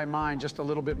Senpai mine just a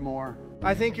little bit more.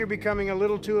 I think you're becoming a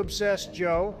little too obsessed,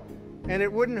 Joe. And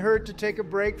it wouldn't hurt to take a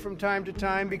break from time to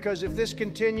time, because if this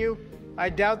continue, I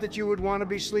doubt that you would want to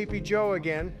be Sleepy Joe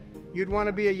again. You'd want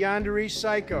to be a Yandere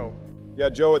psycho. Yeah,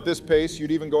 Joe, at this pace,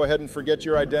 you'd even go ahead and forget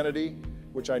your identity,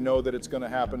 which I know that it's going to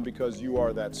happen because you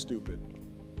are that stupid.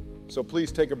 So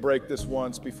please take a break this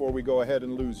once before we go ahead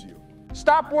and lose you.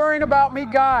 Stop worrying about me,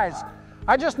 guys.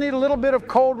 I just need a little bit of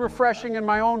cold refreshing in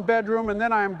my own bedroom, and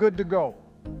then I am good to go.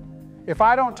 If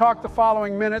I don't talk the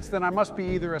following minutes, then I must be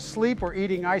either asleep or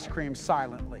eating ice cream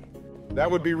silently. That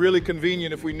would be really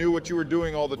convenient if we knew what you were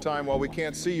doing all the time while we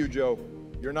can't see you, Joe.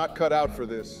 You're not cut out for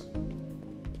this.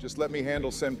 Just let me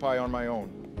handle Senpai on my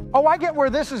own. Oh, I get where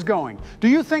this is going. Do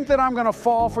you think that I'm gonna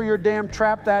fall for your damn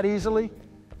trap that easily?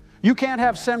 You can't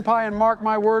have Senpai and mark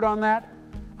my word on that.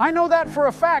 I know that for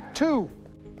a fact, too.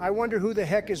 I wonder who the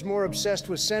heck is more obsessed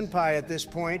with Senpai at this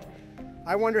point.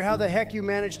 I wonder how the heck you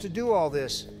managed to do all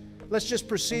this. Let's just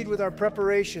proceed with our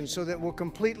preparations so that we'll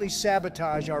completely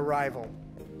sabotage our rival.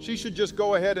 She should just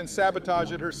go ahead and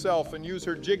sabotage it herself and use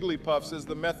her Jigglypuffs as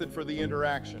the method for the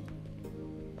interaction.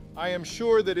 I am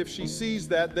sure that if she sees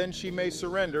that, then she may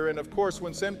surrender, and of course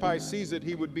when Senpai sees it,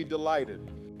 he would be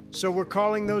delighted. So we're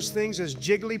calling those things as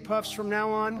Jigglypuffs from now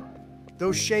on?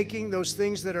 Those shaking, those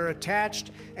things that are attached,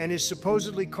 and is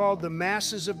supposedly called the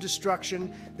masses of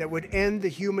destruction that would end the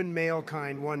human male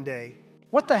kind one day.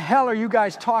 What the hell are you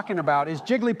guys talking about? Is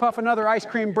Jigglypuff another ice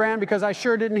cream brand because I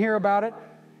sure didn't hear about it?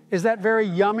 Is that very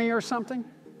yummy or something?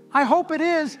 I hope it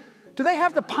is. Do they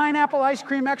have the pineapple ice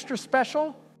cream extra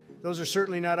special? Those are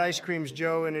certainly not ice creams,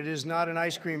 Joe, and it is not an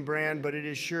ice cream brand, but it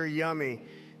is sure yummy.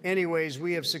 Anyways,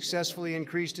 we have successfully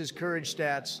increased his courage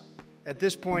stats. At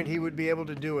this point, he would be able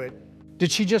to do it.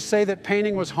 Did she just say that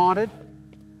painting was haunted?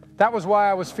 That was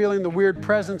why I was feeling the weird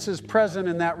presences present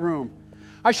in that room.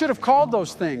 I should have called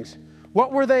those things.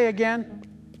 What were they again?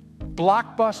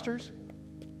 Blockbusters?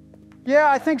 Yeah,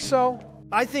 I think so.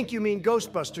 I think you mean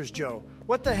Ghostbusters, Joe.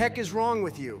 What the heck is wrong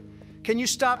with you? Can you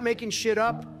stop making shit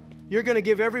up? You're gonna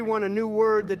give everyone a new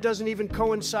word that doesn't even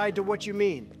coincide to what you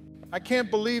mean. I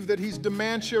can't believe that he's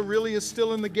dementia really is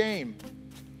still in the game.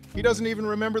 He doesn't even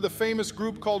remember the famous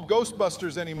group called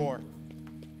Ghostbusters anymore.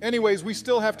 Anyways, we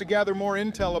still have to gather more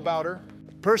intel about her.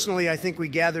 Personally, I think we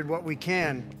gathered what we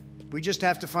can. We just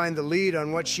have to find the lead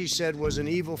on what she said was an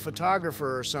evil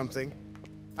photographer or something.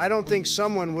 I don't think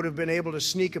someone would have been able to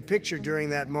sneak a picture during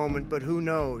that moment, but who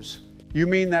knows? You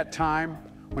mean that time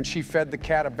when she fed the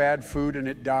cat a bad food and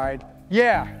it died?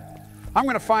 Yeah. I'm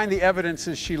gonna find the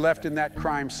evidences she left in that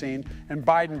crime scene and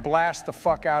Biden blast the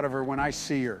fuck out of her when I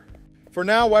see her. For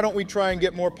now, why don't we try and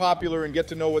get more popular and get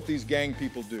to know what these gang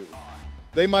people do?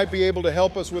 They might be able to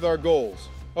help us with our goals.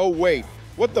 Oh wait,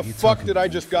 what the fuck did I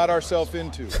just got ourselves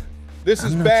into? This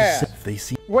is bad.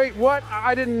 Wait, what?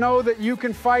 I didn't know that you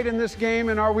can fight in this game,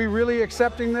 and are we really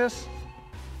accepting this?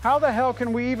 How the hell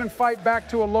can we even fight back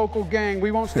to a local gang? We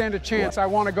won't stand a chance. I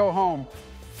want to go home.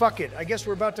 Fuck it, I guess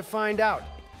we're about to find out.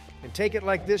 And take it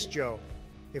like this, Joe.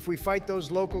 If we fight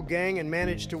those local gang and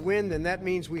manage to win, then that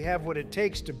means we have what it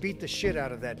takes to beat the shit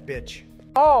out of that bitch.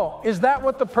 Oh, is that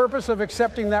what the purpose of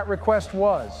accepting that request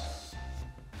was?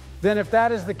 Then if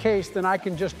that is the case, then I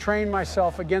can just train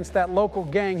myself against that local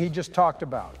gang he just talked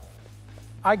about.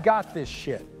 I got this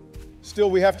shit.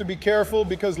 Still, we have to be careful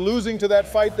because losing to that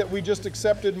fight that we just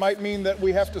accepted might mean that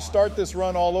we have to start this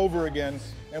run all over again,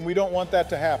 and we don't want that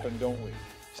to happen, don't we?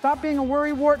 Stop being a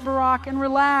worrywart, Barack, and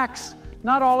relax.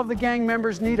 Not all of the gang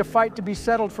members need a fight to be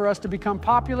settled for us to become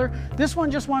popular. This one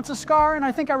just wants a scar, and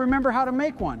I think I remember how to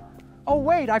make one. Oh,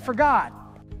 wait, I forgot.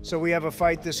 So we have a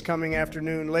fight this coming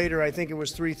afternoon. Later, I think it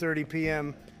was 3:30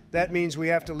 p.m. That means we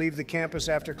have to leave the campus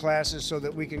after classes so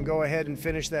that we can go ahead and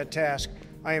finish that task.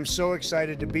 I am so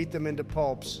excited to beat them into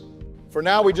pulps. For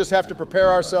now, we just have to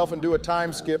prepare ourselves and do a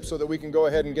time skip so that we can go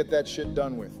ahead and get that shit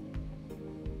done with.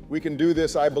 We can do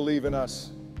this, I believe in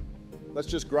us. Let's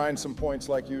just grind some points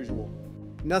like usual.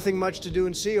 Nothing much to do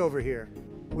and see over here.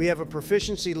 We have a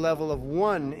proficiency level of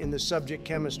 1 in the subject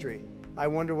chemistry. I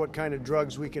wonder what kind of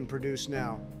drugs we can produce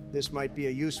now. This might be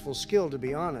a useful skill, to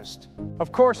be honest.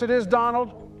 Of course it is,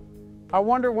 Donald. I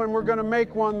wonder when we're going to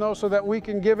make one, though, so that we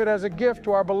can give it as a gift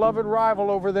to our beloved rival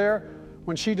over there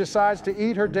when she decides to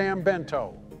eat her damn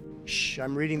bento. Shh,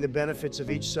 I'm reading the benefits of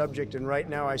each subject, and right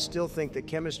now I still think that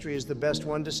chemistry is the best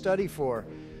one to study for.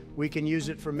 We can use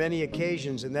it for many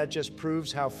occasions, and that just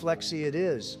proves how flexy it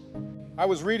is. I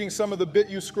was reading some of the bit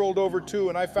you scrolled over too,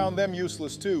 and I found them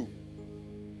useless too.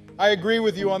 I agree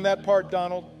with you on that part,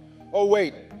 Donald. Oh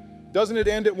wait, doesn't it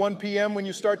end at 1 p.m. when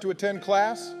you start to attend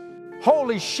class?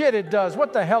 Holy shit, it does.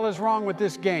 What the hell is wrong with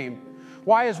this game?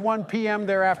 Why is 1 p.m.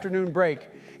 their afternoon break?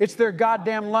 It's their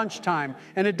goddamn lunchtime,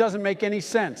 and it doesn't make any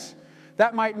sense.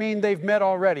 That might mean they've met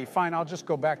already. Fine, I'll just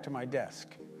go back to my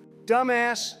desk.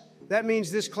 Dumbass. That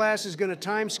means this class is going to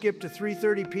time skip to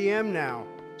 3:30 p.m. now.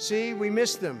 See, we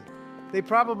missed them. They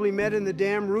probably met in the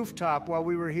damn rooftop while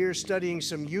we were here studying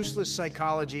some useless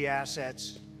psychology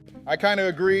assets. I kind of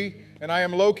agree, and I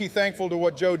am low-key thankful to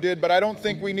what Joe did, but I don't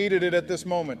think we needed it at this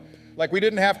moment. Like, we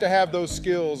didn't have to have those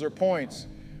skills or points.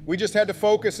 We just had to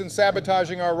focus in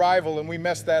sabotaging our rival, and we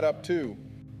messed that up too.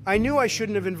 I knew I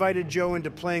shouldn't have invited Joe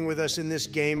into playing with us in this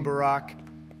game, Barack.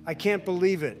 I can't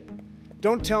believe it.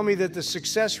 Don't tell me that the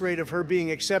success rate of her being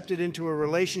accepted into a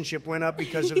relationship went up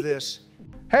because of this.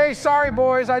 Hey, sorry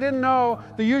boys, I didn't know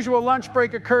the usual lunch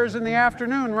break occurs in the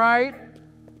afternoon, right?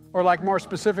 Or like more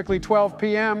specifically 12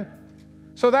 p.m.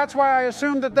 So that's why I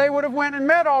assumed that they would have went and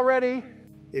met already.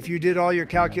 If you did all your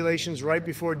calculations right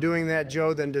before doing that,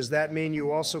 Joe, then does that mean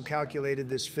you also calculated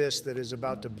this fist that is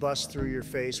about to bust through your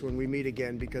face when we meet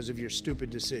again because of your stupid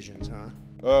decisions, huh?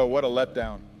 Oh, what a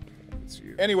letdown.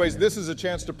 Anyways, this is a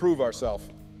chance to prove ourselves.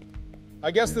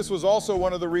 I guess this was also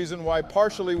one of the reasons why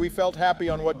partially we felt happy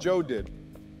on what Joe did.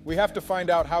 We have to find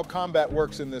out how combat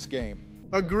works in this game.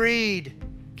 Agreed.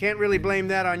 Can't really blame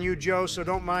that on you, Joe, so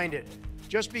don't mind it.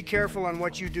 Just be careful on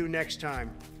what you do next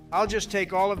time. I'll just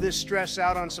take all of this stress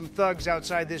out on some thugs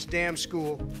outside this damn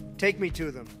school. Take me to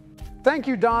them. Thank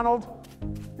you, Donald.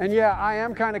 And yeah, I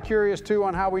am kind of curious too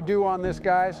on how we do on this,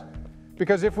 guys.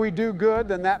 Because if we do good,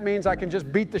 then that means I can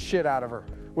just beat the shit out of her.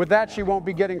 With that, she won't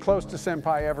be getting close to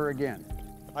Senpai ever again.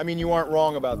 I mean, you aren't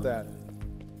wrong about that.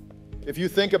 If you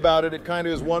think about it, it kind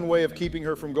of is one way of keeping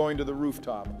her from going to the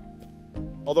rooftop.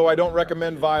 Although I don't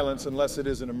recommend violence unless it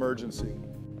is an emergency.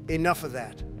 Enough of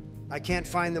that. I can't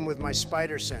find them with my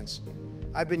spider sense.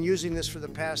 I've been using this for the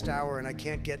past hour and I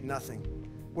can't get nothing.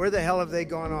 Where the hell have they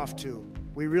gone off to?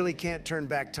 We really can't turn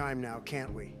back time now,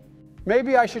 can't we?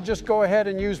 Maybe I should just go ahead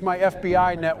and use my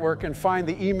FBI network and find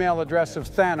the email address of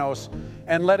Thanos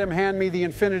and let him hand me the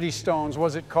Infinity Stones,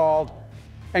 was it called?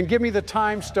 And give me the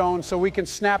Time Stone so we can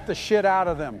snap the shit out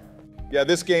of them. Yeah,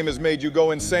 this game has made you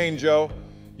go insane, Joe.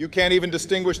 You can't even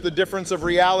distinguish the difference of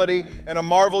reality and a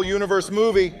Marvel Universe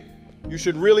movie. You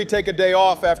should really take a day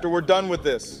off after we're done with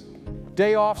this.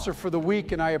 Day offs are for the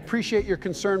weak, and I appreciate your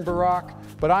concern, Barack,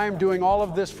 but I am doing all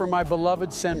of this for my beloved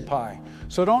Senpai.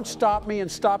 So don't stop me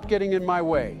and stop getting in my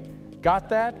way. Got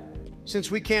that? Since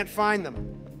we can't find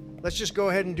them, let's just go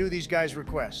ahead and do these guys'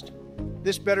 request.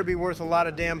 This better be worth a lot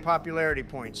of damn popularity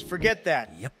points. Forget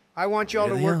that. Yep. I want y'all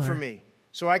to There they work are. for me,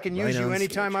 so I can use Right you on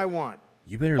anytime schedule. I want.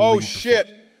 You better Oh leave shit!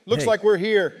 before- Looks Hey, like we're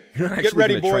here. you're not Get actually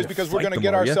ready, gonna try boys, to because we're fight going to them,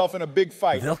 get are ya? ourselves in a big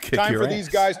fight. They'll kick Time your for these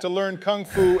ass. guys to learn Kung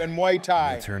Fu and Muay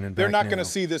Thai. turning They're back not going now. to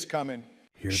see this coming.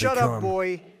 Here Shut they up, come.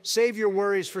 boy. Save your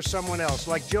worries for someone else,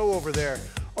 like Joe over there.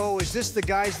 Oh, is this the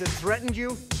guys that threatened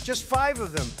you? Just 5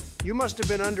 of them. You must have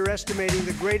been underestimating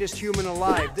the greatest human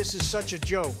alive. This is such a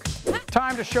joke.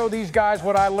 Time to show these guys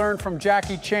what I learned from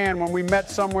Jackie Chan when we met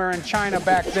somewhere in China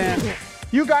back then.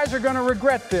 You guys are going to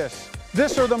regret this.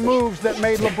 This are the moves that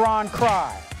made LeBron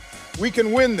cry. We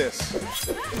can win this.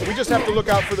 We just have to look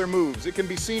out for their moves. It can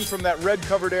be seen from that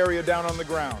red-covered area down on the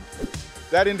ground.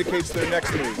 That indicates their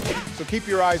next move. So keep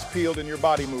your eyes peeled and your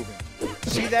body moving.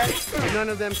 See that? None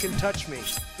of them can touch me.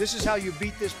 This is how you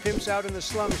beat this pimps out in the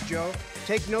slums, Joe.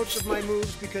 Take notes of my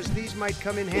moves because these might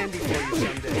come in handy for you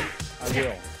someday. I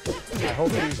will. I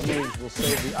hope these moves will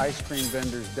save the ice cream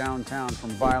vendors downtown from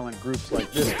violent groups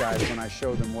like this guys when I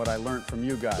show them what I learned from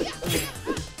you guys.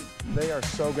 They are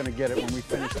so going to get it when we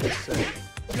finish this session.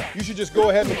 You should just go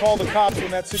ahead and call the cops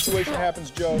when that situation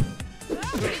happens, Joe.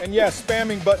 And yes,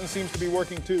 spamming button seems to be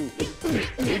working too.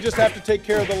 We just have to take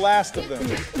care of the last of them.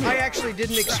 I actually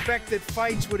didn't expect that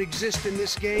fights would exist in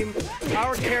this game.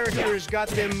 Our character has got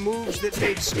them moves that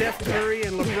made Steph Curry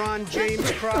and LeBron James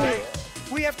cry.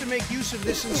 We have to make use of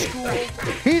this in school.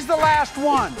 He's the last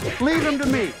one. Leave him to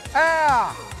me.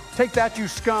 Ah! Take that, you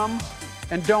scum.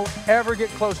 And don't ever get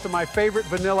close to my favorite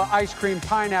vanilla ice cream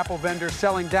pineapple vendor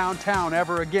selling downtown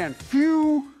ever again.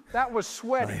 Phew! That was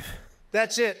sweaty.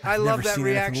 That's it. I I've love never that seen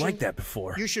anything reaction. like that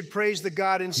before. You should praise the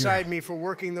God inside me for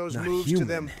working those not moves to human.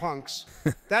 them punks.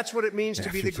 That's what it means to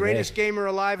be After the greatest today, gamer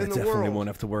alive in I the definitely world. won't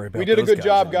have to worry about We did a those good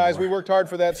job, guys. anymore. We worked hard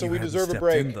for that, so you we hadn't deserve a stepped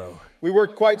break. in, though, We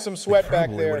worked quite some sweat back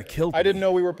probably there. would've killed I didn't me.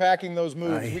 know we were packing those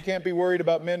moves. I- We can't be worried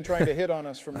about men trying to hit on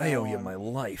us from now I owe you on. my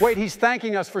life. Wait, he's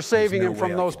thanking us for saving no him from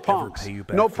way I those could ever punks. pay you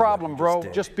back No for what problem, you bro. just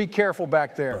did. Just be careful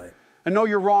back there. But I know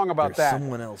you're wrong about there's that.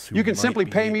 someone else who You can might simply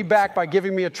be pay me able back to. by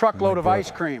giving me a truckload of brother.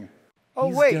 ice cream. Oh,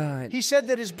 He's wait. got He said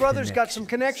that his brother's got some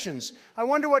connections. I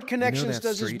wonder what connections that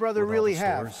does his street brother with all really the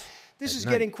have. stores? This At is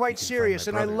night, getting you quite can find serious, my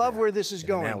and I brother love there where this is in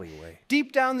an going. alleyway.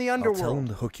 Deep down the I'll tell him underworld.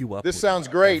 to hook you up This with sounds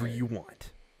great. whatever you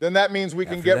want. Then that means we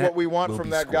can After get that, what we want we'll from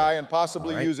be that square. guy and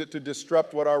possibly All right? use it to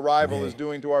disrupt what our rival Hey, is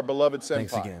doing to our beloved senpai.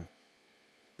 Thanks again.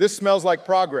 This smells like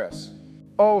progress.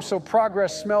 Oh, so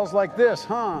progress smells like this,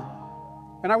 huh?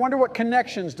 And I wonder what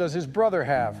connections does his brother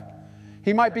have?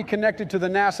 He might be connected to the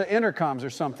NASA intercoms or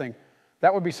something.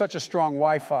 That would be such a strong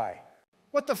Wi-Fi.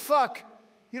 What the fuck?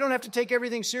 You don't have to take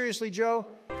everything seriously, Joe.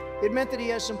 It meant that he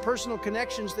has some personal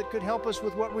connections that could help us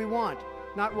with what we want,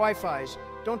 not Wi-Fi's.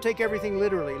 Don't take everything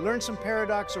literally. Learn some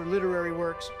paradox or literary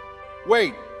works.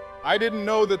 Wait, I didn't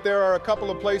know that there are a couple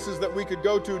of places that we could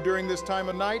go to during this time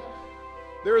of night.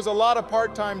 There is a lot of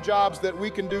part-time jobs that we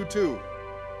can do too.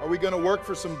 Are we going to work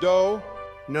for some dough?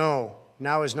 No,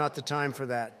 now is not the time for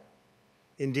that.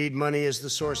 Indeed, money is the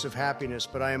source of happiness,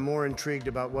 but I am more intrigued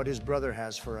about what his brother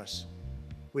has for us.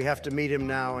 We have to meet him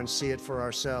now and see it for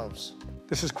ourselves.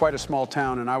 This is quite a small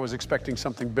town, and I was expecting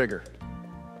something bigger.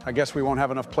 I guess we won't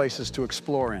have enough places to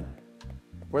explore in.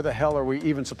 Where the hell are we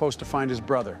even supposed to find his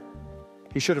brother?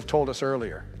 He should have told us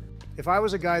earlier. If I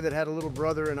was a guy that had a little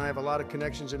brother and I have a lot of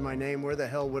connections in my name, where the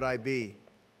hell would I be?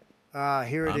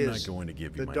 Here it is. I'm not going to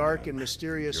give you the my dark name. and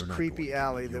mysterious, You're not creepy going to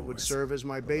alley give me that would yours. serve as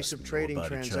my base The of less we know trading about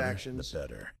each other, transactions. the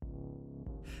better.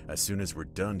 As soon as we're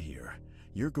done here,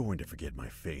 you're going to forget my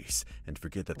face and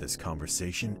forget that this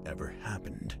conversation ever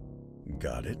happened.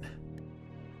 Got it?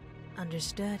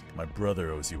 Understood. My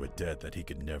brother owes you a debt that he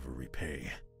could never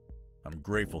repay. I'm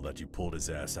grateful that you pulled his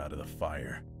ass out of the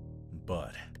fire,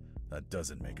 but that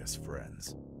doesn't make us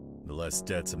friends. The less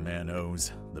debts a man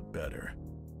owes, the better.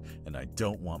 And I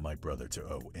don't want my brother to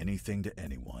owe anything to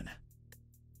anyone.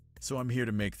 So I'm here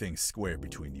to make things square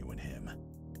between you and him.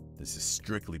 This is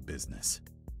strictly business,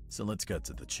 so let's get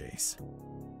to the chase.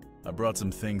 I brought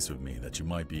some things with me that you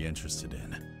might be interested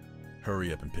in.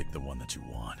 Hurry up and pick the one that you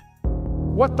want.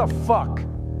 What the fuck?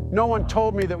 No one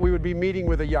told me that we would be meeting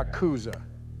with a Yakuza.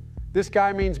 This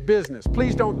guy means business.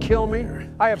 Please don't kill me.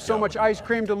 I have so much ice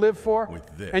cream to live for.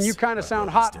 With this, And you kind of my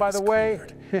sound brother's hot, by debt the is way.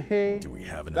 cleared. Do we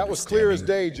have an That was clear as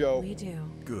day, Joe. We do.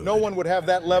 Good. No one would have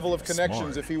that level of Smart.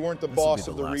 connections if he weren't the This'll be boss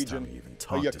the of the last region. time we even A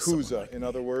talk to someone Yakuza, like in me.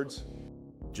 other words.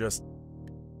 Just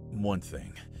one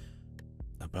thing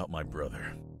about my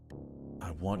brother.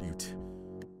 I want you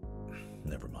to...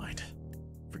 Never mind.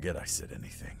 Forget I said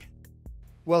anything.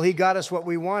 Well, he got us what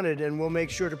we wanted, and we'll make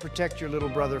sure to protect your little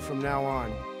brother from now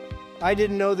on. I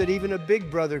didn't know that even a big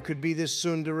brother could be this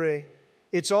tsundere.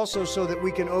 It's also so that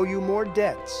we can owe you more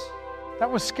debts. That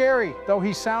was scary, though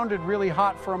he sounded really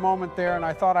hot for a moment there, and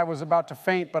I thought I was about to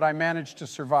faint, but I managed to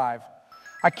survive.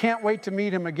 I can't wait to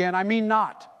meet him again. I mean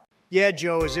not. Yeah,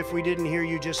 Joe, as if we didn't hear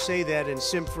you just say that and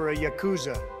simp for a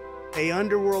Yakuza. A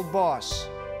underworld boss.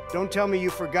 Don't tell me you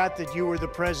forgot that you were the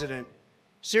president.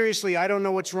 Seriously, I don't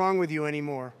know what's wrong with you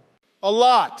anymore. A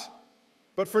lot.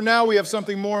 But for now, we have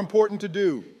something more important to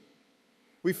do.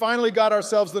 We finally got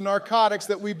ourselves the narcotics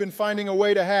that we've been finding a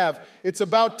way to have. It's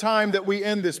about time that we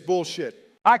end this bullshit.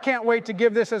 I can't wait to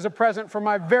give this as a present for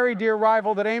my very dear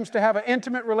rival that aims to have an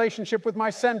intimate relationship with my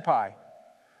senpai.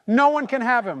 No one can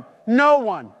have him. No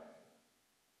one.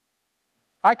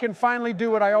 I can finally do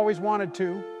what I always wanted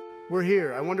to. We're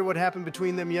here. I wonder what happened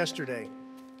between them yesterday.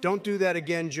 Don't do that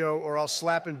again, Joe, or I'll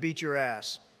slap and beat your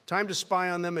ass. Time to spy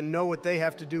on them and know what they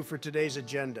have to do for today's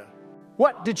agenda.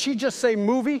 What, did she just say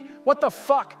movie? What the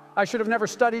fuck? I should have never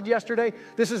studied yesterday.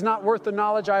 This is not worth the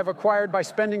knowledge I have acquired by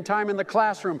spending time in the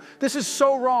classroom. This is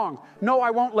so wrong. No, I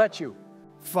won't let you.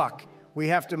 Fuck. We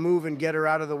have to move and get her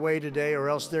out of the way today, or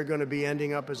else they're going to be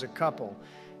ending up as a couple.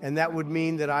 And that would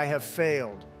mean that I have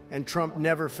failed. And Trump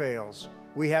never fails.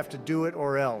 We have to do it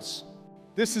or else.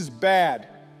 This is bad.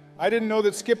 I didn't know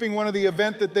that skipping one of the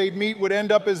event that they'd meet would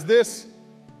end up as this.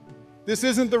 This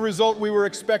isn't the result we were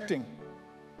expecting.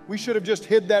 We should have just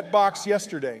hid that box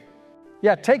yesterday.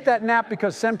 Yeah, take that nap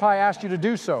because Senpai asked you to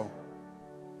do so.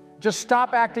 Just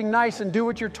stop acting nice and do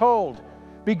what you're told.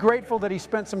 Be grateful that he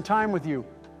spent some time with you.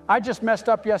 I just messed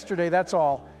up yesterday, that's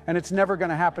all, and it's never going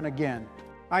to happen again.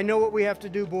 I know what we have to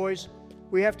do, boys.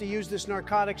 We have to use this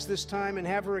narcotics this time and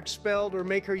have her expelled or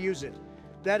make her use it.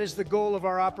 That is the goal of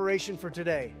our operation for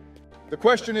today. The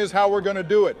question is how we're going to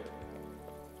do it.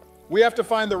 We have to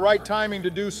find the right timing to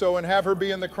do so and have her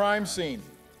be in the crime scene.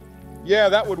 Yeah,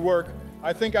 that would work.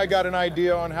 I think I got an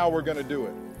idea on how we're going to do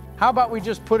it. How about we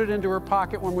just put it into her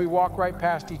pocket when we walk right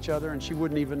past each other and she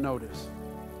wouldn't even notice?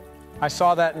 I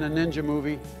saw that in a ninja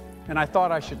movie, and I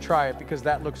thought I should try it because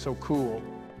that looks so cool.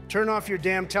 Turn off your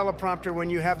damn teleprompter when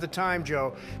you have the time,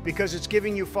 Joe, because it's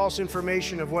giving you false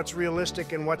information of what's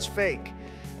realistic and what's fake.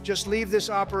 Just leave this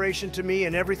operation to me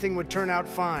and everything would turn out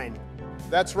fine.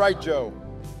 That's right, Joe.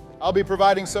 I'll be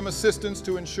providing some assistance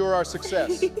to ensure our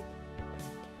success.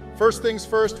 First things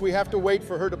first, we have to wait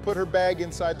for her to put her bag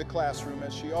inside the classroom,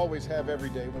 as she always have every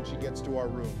day when she gets to our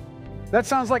room. That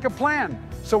sounds like a plan.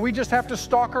 So we just have to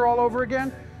stalk her all over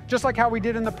again? Just like how we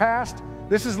did in the past?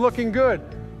 This is looking good.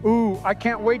 Ooh, I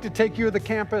can't wait to take you to the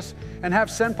campus and have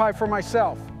Senpai for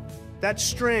myself. That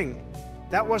string,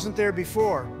 that wasn't there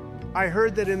before. I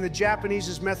heard that in the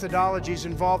Japanese's methodologies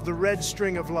involve the red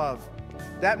string of love.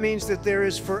 That means that there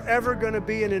is forever going to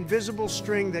be an invisible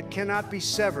string that cannot be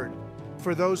severed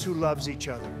for those who loves each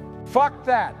other. Fuck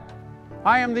that.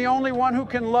 I am the only one who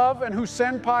can love and who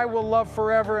Senpai will love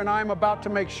forever, and I'm about to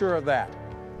make sure of that.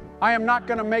 I am not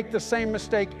going to make the same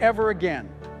mistake ever again.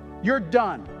 You're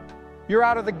done. You're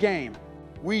out of the game.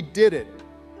 We did it,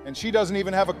 and she doesn't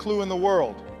even have a clue in the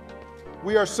world.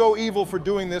 We are so evil for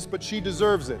doing this, but she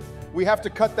deserves it. We have to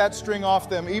cut that string off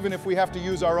them, even if we have to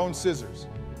use our own scissors.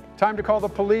 Time to call the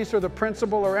police or the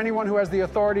principal or anyone who has the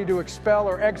authority to expel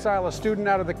or exile a student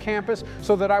out of the campus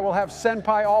so that I will have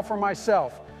Senpai all for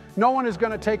myself. No one is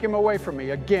going to take him away from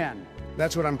me again.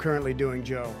 That's what I'm currently doing,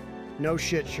 Joe. No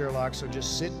shit, Sherlock, so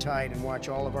just sit tight and watch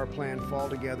all of our plan fall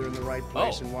together in the right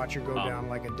place and watch her go down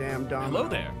like a damn domino. Hello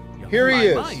there. Here he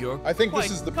is. You're I think quite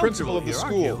this is the principal of the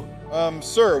comfortable school. here, aren't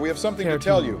Sir, we have something Care to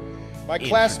tell to you. My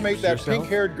classmate, that yourself?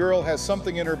 pink-haired girl, has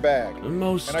something in her bag.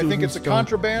 Most And I think it's a students don't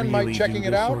contraband. really Mind checking do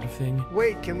it this out? Sort of thing.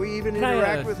 Wait, can we even Can I,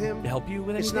 interact with him? help you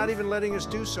with It's anything? not even letting us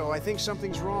do so. I think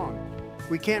something's wrong.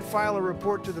 We can't file a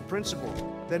report to the principal.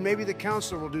 Then maybe the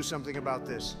counselor will do something about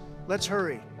this. Let's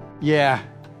hurry. Yeah,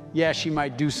 she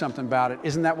might do something about it.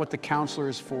 Isn't that what the counselor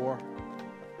is for?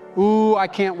 Ooh, I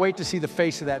can't wait to see the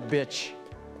face of that bitch.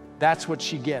 That's what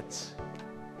she gets.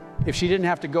 If she didn't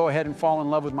have to go ahead and fall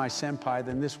in love with my senpai,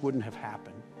 then this wouldn't have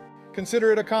happened.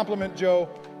 Consider it a compliment, Joe.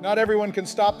 Not everyone can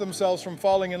stop themselves from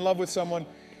falling in love with someone,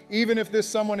 even if this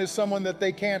someone is someone that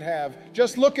they can't have.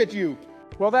 Just look at you.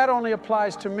 Well, that only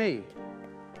applies to me,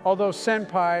 although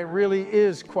senpai really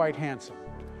is quite handsome.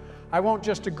 I won't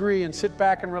just agree and sit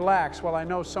back and relax while I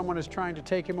know someone is trying to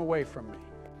take him away from me.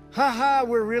 Haha,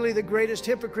 we're really the greatest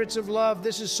hypocrites of love.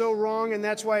 This is so wrong, and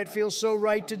that's why it feels so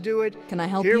right to do it. Can I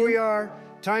help Here you? we are.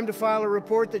 Time to file a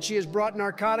report that she has brought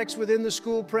narcotics within the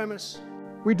school premise.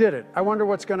 We did it. I wonder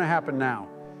what's going to happen now.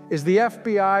 Is the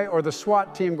FBI or the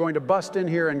SWAT team going to bust in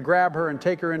here and grab her and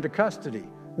take her into custody?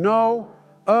 No.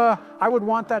 I would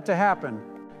want that to happen.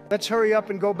 Let's hurry up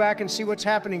and go back and see what's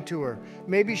happening to her.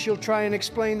 Maybe she'll try and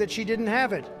explain that she didn't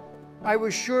have it. I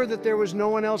was sure that there was no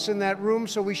one else in that room,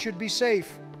 so we should be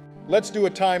safe. Let's do a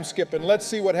time skip and let's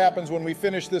see what happens when we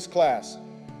finish this class.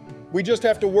 We just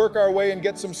have to work our way and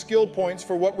get some skill points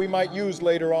for what we might use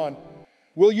later on.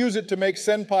 We'll use it to make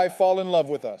Senpai fall in love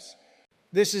with us.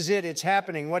 This is it. It's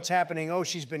happening. What's happening? Oh,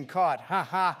 she's been caught. Ha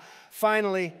ha.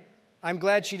 Finally. I'm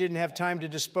glad she didn't have time to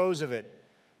dispose of it.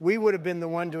 We would have been the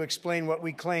one to explain what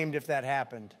we claimed if that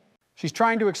happened. She's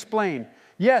trying to explain.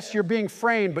 Yes, you're being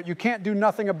framed, but you can't do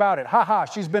nothing about it. Ha ha,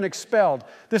 she's been expelled.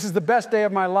 This is the best day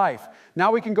of my life.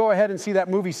 Now we can go ahead and see that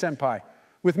movie, senpai.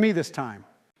 With me this time.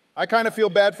 I kind of feel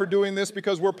bad for doing this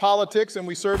because we're politics and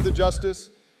we serve the justice.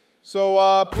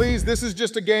 So please, this is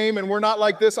just a game and we're not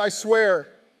like this, I swear.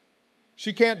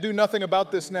 She can't do nothing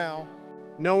about this now.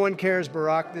 No one cares,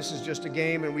 Barack. This is just a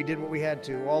game and we did what we had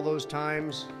to. All those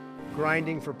times,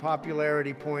 grinding for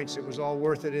popularity points, it was all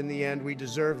worth it in the end. We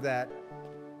deserve that.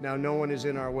 Now no one is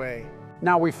in our way.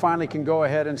 Now we finally can go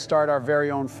ahead and start our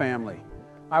very own family.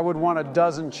 I would want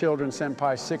 12 children,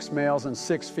 senpai, 6 males and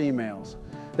 6 females.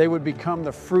 They would become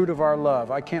the fruit of our love.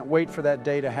 I can't wait for that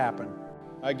day to happen.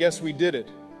 I guess we did it.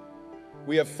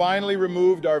 We have finally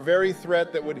removed our very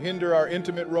threat that would hinder our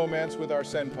intimate romance with our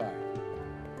senpai.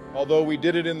 Although we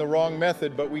did it in the wrong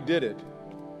method, but we did it.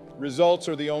 Results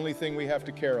are the only thing we have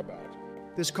to care about.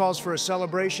 This calls for a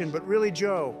celebration, but really,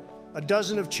 Joe,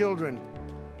 12 of children.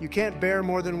 You can't bear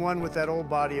more than one with that old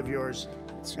body of yours.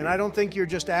 And I don't think you're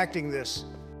just acting this.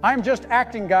 I'm just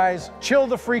acting, guys. Chill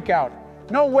the freak out.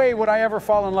 No way would I ever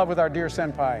fall in love with our dear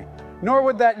senpai. Nor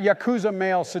would that Yakuza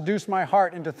male seduce my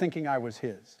heart into thinking I was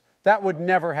his. That would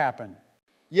never happen.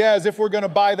 Yeah, as if we're going to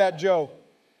buy that, Joe.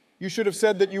 You should have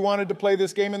said that you wanted to play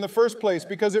this game in the first place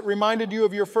because it reminded you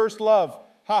of your first love.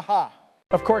 Ha ha.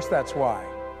 Of course that's why.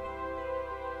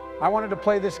 I wanted to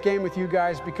play this game with you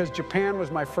guys because Japan was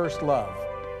my first love.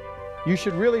 You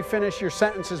should really finish your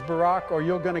sentences, Barack, or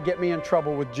you're going to get me in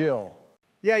trouble with Jill.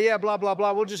 Yeah, blah, blah,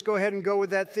 blah. We'll just go ahead and go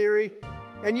with that theory.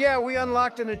 And yeah, we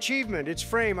unlocked an achievement. It's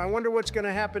Frame. I wonder what's going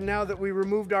to happen now that we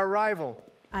removed our rival.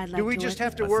 Do we just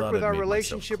have to work with our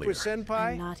relationship with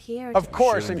Senpai? I'm not here. Of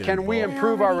course, and can we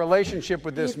improve our relationship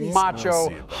with this macho,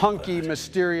 hunky,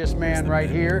 mysterious man right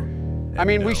here? I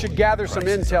mean, we should gather some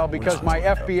intel because my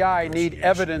FBI need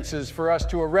evidences for us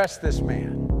to arrest this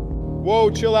man. Whoa,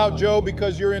 chill out, Joe,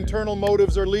 because your internal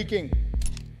motives are leaking.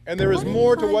 And there is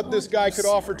more to what this guy could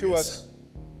offer to us.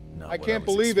 I can't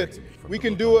believe it. We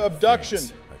can do an abduction,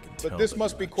 but this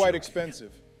must be quite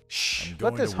expensive. Shh,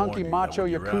 let this hunky macho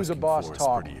Yakuza boss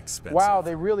talk. Wow,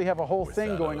 they really have a whole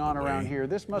thing going on around here.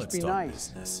 This must be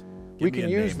nice. We can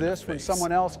use this when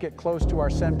someone else gets close to our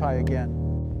senpai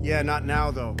again. Yeah, not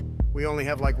now, though. We only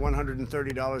have like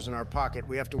 $130 in our pocket.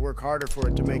 We have to work harder for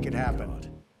it to make it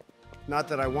happen. Not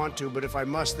that I want to, but if I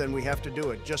must, then we have to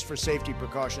do it, just for safety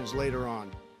precautions later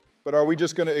on. But are we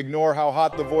just going to ignore how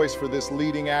hot the voice for this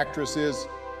leading actress is?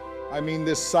 I mean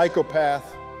this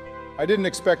psychopath. I didn't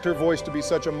expect her voice to be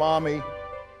such a mommy,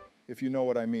 if you know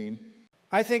what I mean.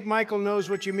 I think Michael knows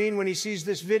what you mean when he sees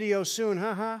this video soon,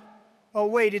 huh? Oh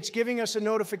wait, it's giving us a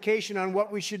notification on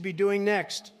what we should be doing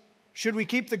next. Should we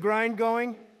keep the grind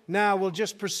going? Nah, we'll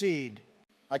just proceed.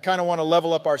 I kind of want to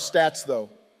level up our stats, though,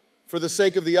 for the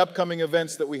sake of the upcoming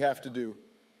events that we have to do.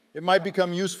 It might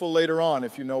become useful later on,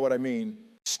 if you know what I mean.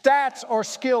 Stats or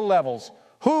skill levels?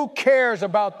 Who cares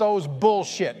about those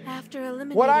bullshit? After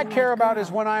eliminating What I that care about girl,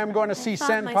 is when I am going to see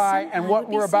thought my Senpai and senpai what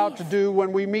would be we're about to safe. do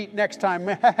when we meet next time.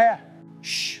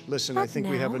 Shh, listen, I But think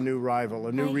we have a now, new rival,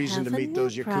 a new reason to I have a meet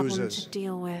those new problem Yakuzas. to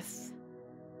deal with.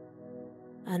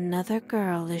 Another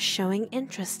girl is showing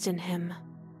interest in him.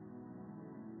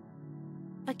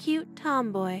 A cute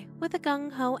tomboy with a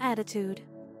gung-ho attitude.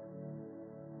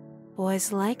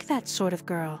 Boys like that sort of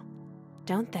girl,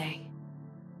 don't they?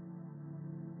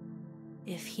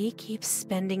 If he keeps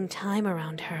spending time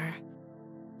around her,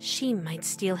 she might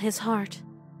steal his heart.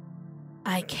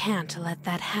 I can't let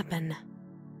that happen.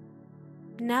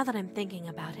 Now that I'm thinking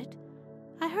about it,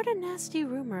 I heard a nasty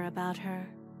rumor about her.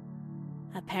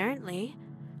 Apparently,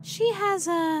 she has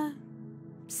a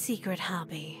secret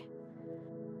hobby.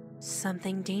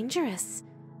 Something dangerous.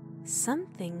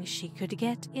 Something she could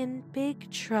get in big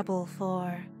trouble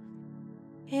for.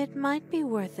 It might be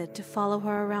worth it to follow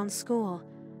her around school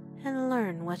and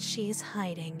learn what she's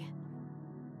hiding.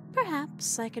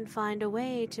 Perhaps I can find a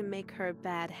way to make her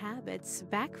bad habits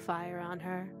backfire on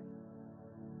her.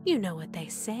 You know what they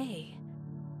say.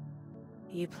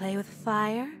 You play with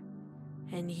fire,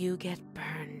 and you get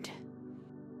burned.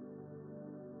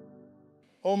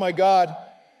 Oh my God.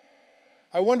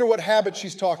 I wonder what habit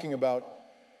she's talking about.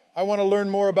 I want to learn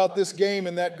more about this game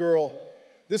and that girl.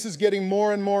 This is getting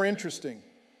more and more interesting.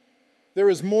 There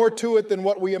is more to it than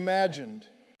what we imagined.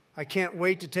 I can't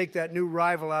wait to take that new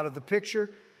rival out of the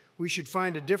picture. We should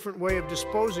find a different way of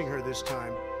disposing her this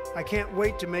time. I can't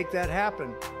wait to make that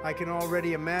happen. I can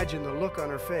already imagine the look on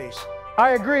her face.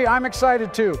 I agree, I'm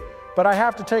excited too. But I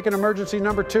have to take an emergency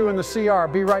number 2 in the CR.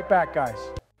 Be right back, guys.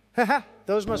 Haha,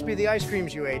 those must be the ice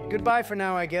creams you ate. Goodbye for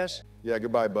now, I guess. Yeah,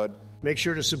 goodbye, bud. Make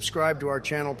sure to subscribe to our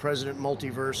channel, President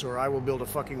Multiverse, or I will build a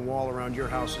fucking wall around your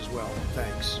house as well.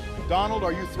 Thanks. Donald,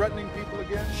 are you threatening people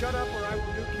again? Shut up or I will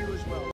nuke you as well.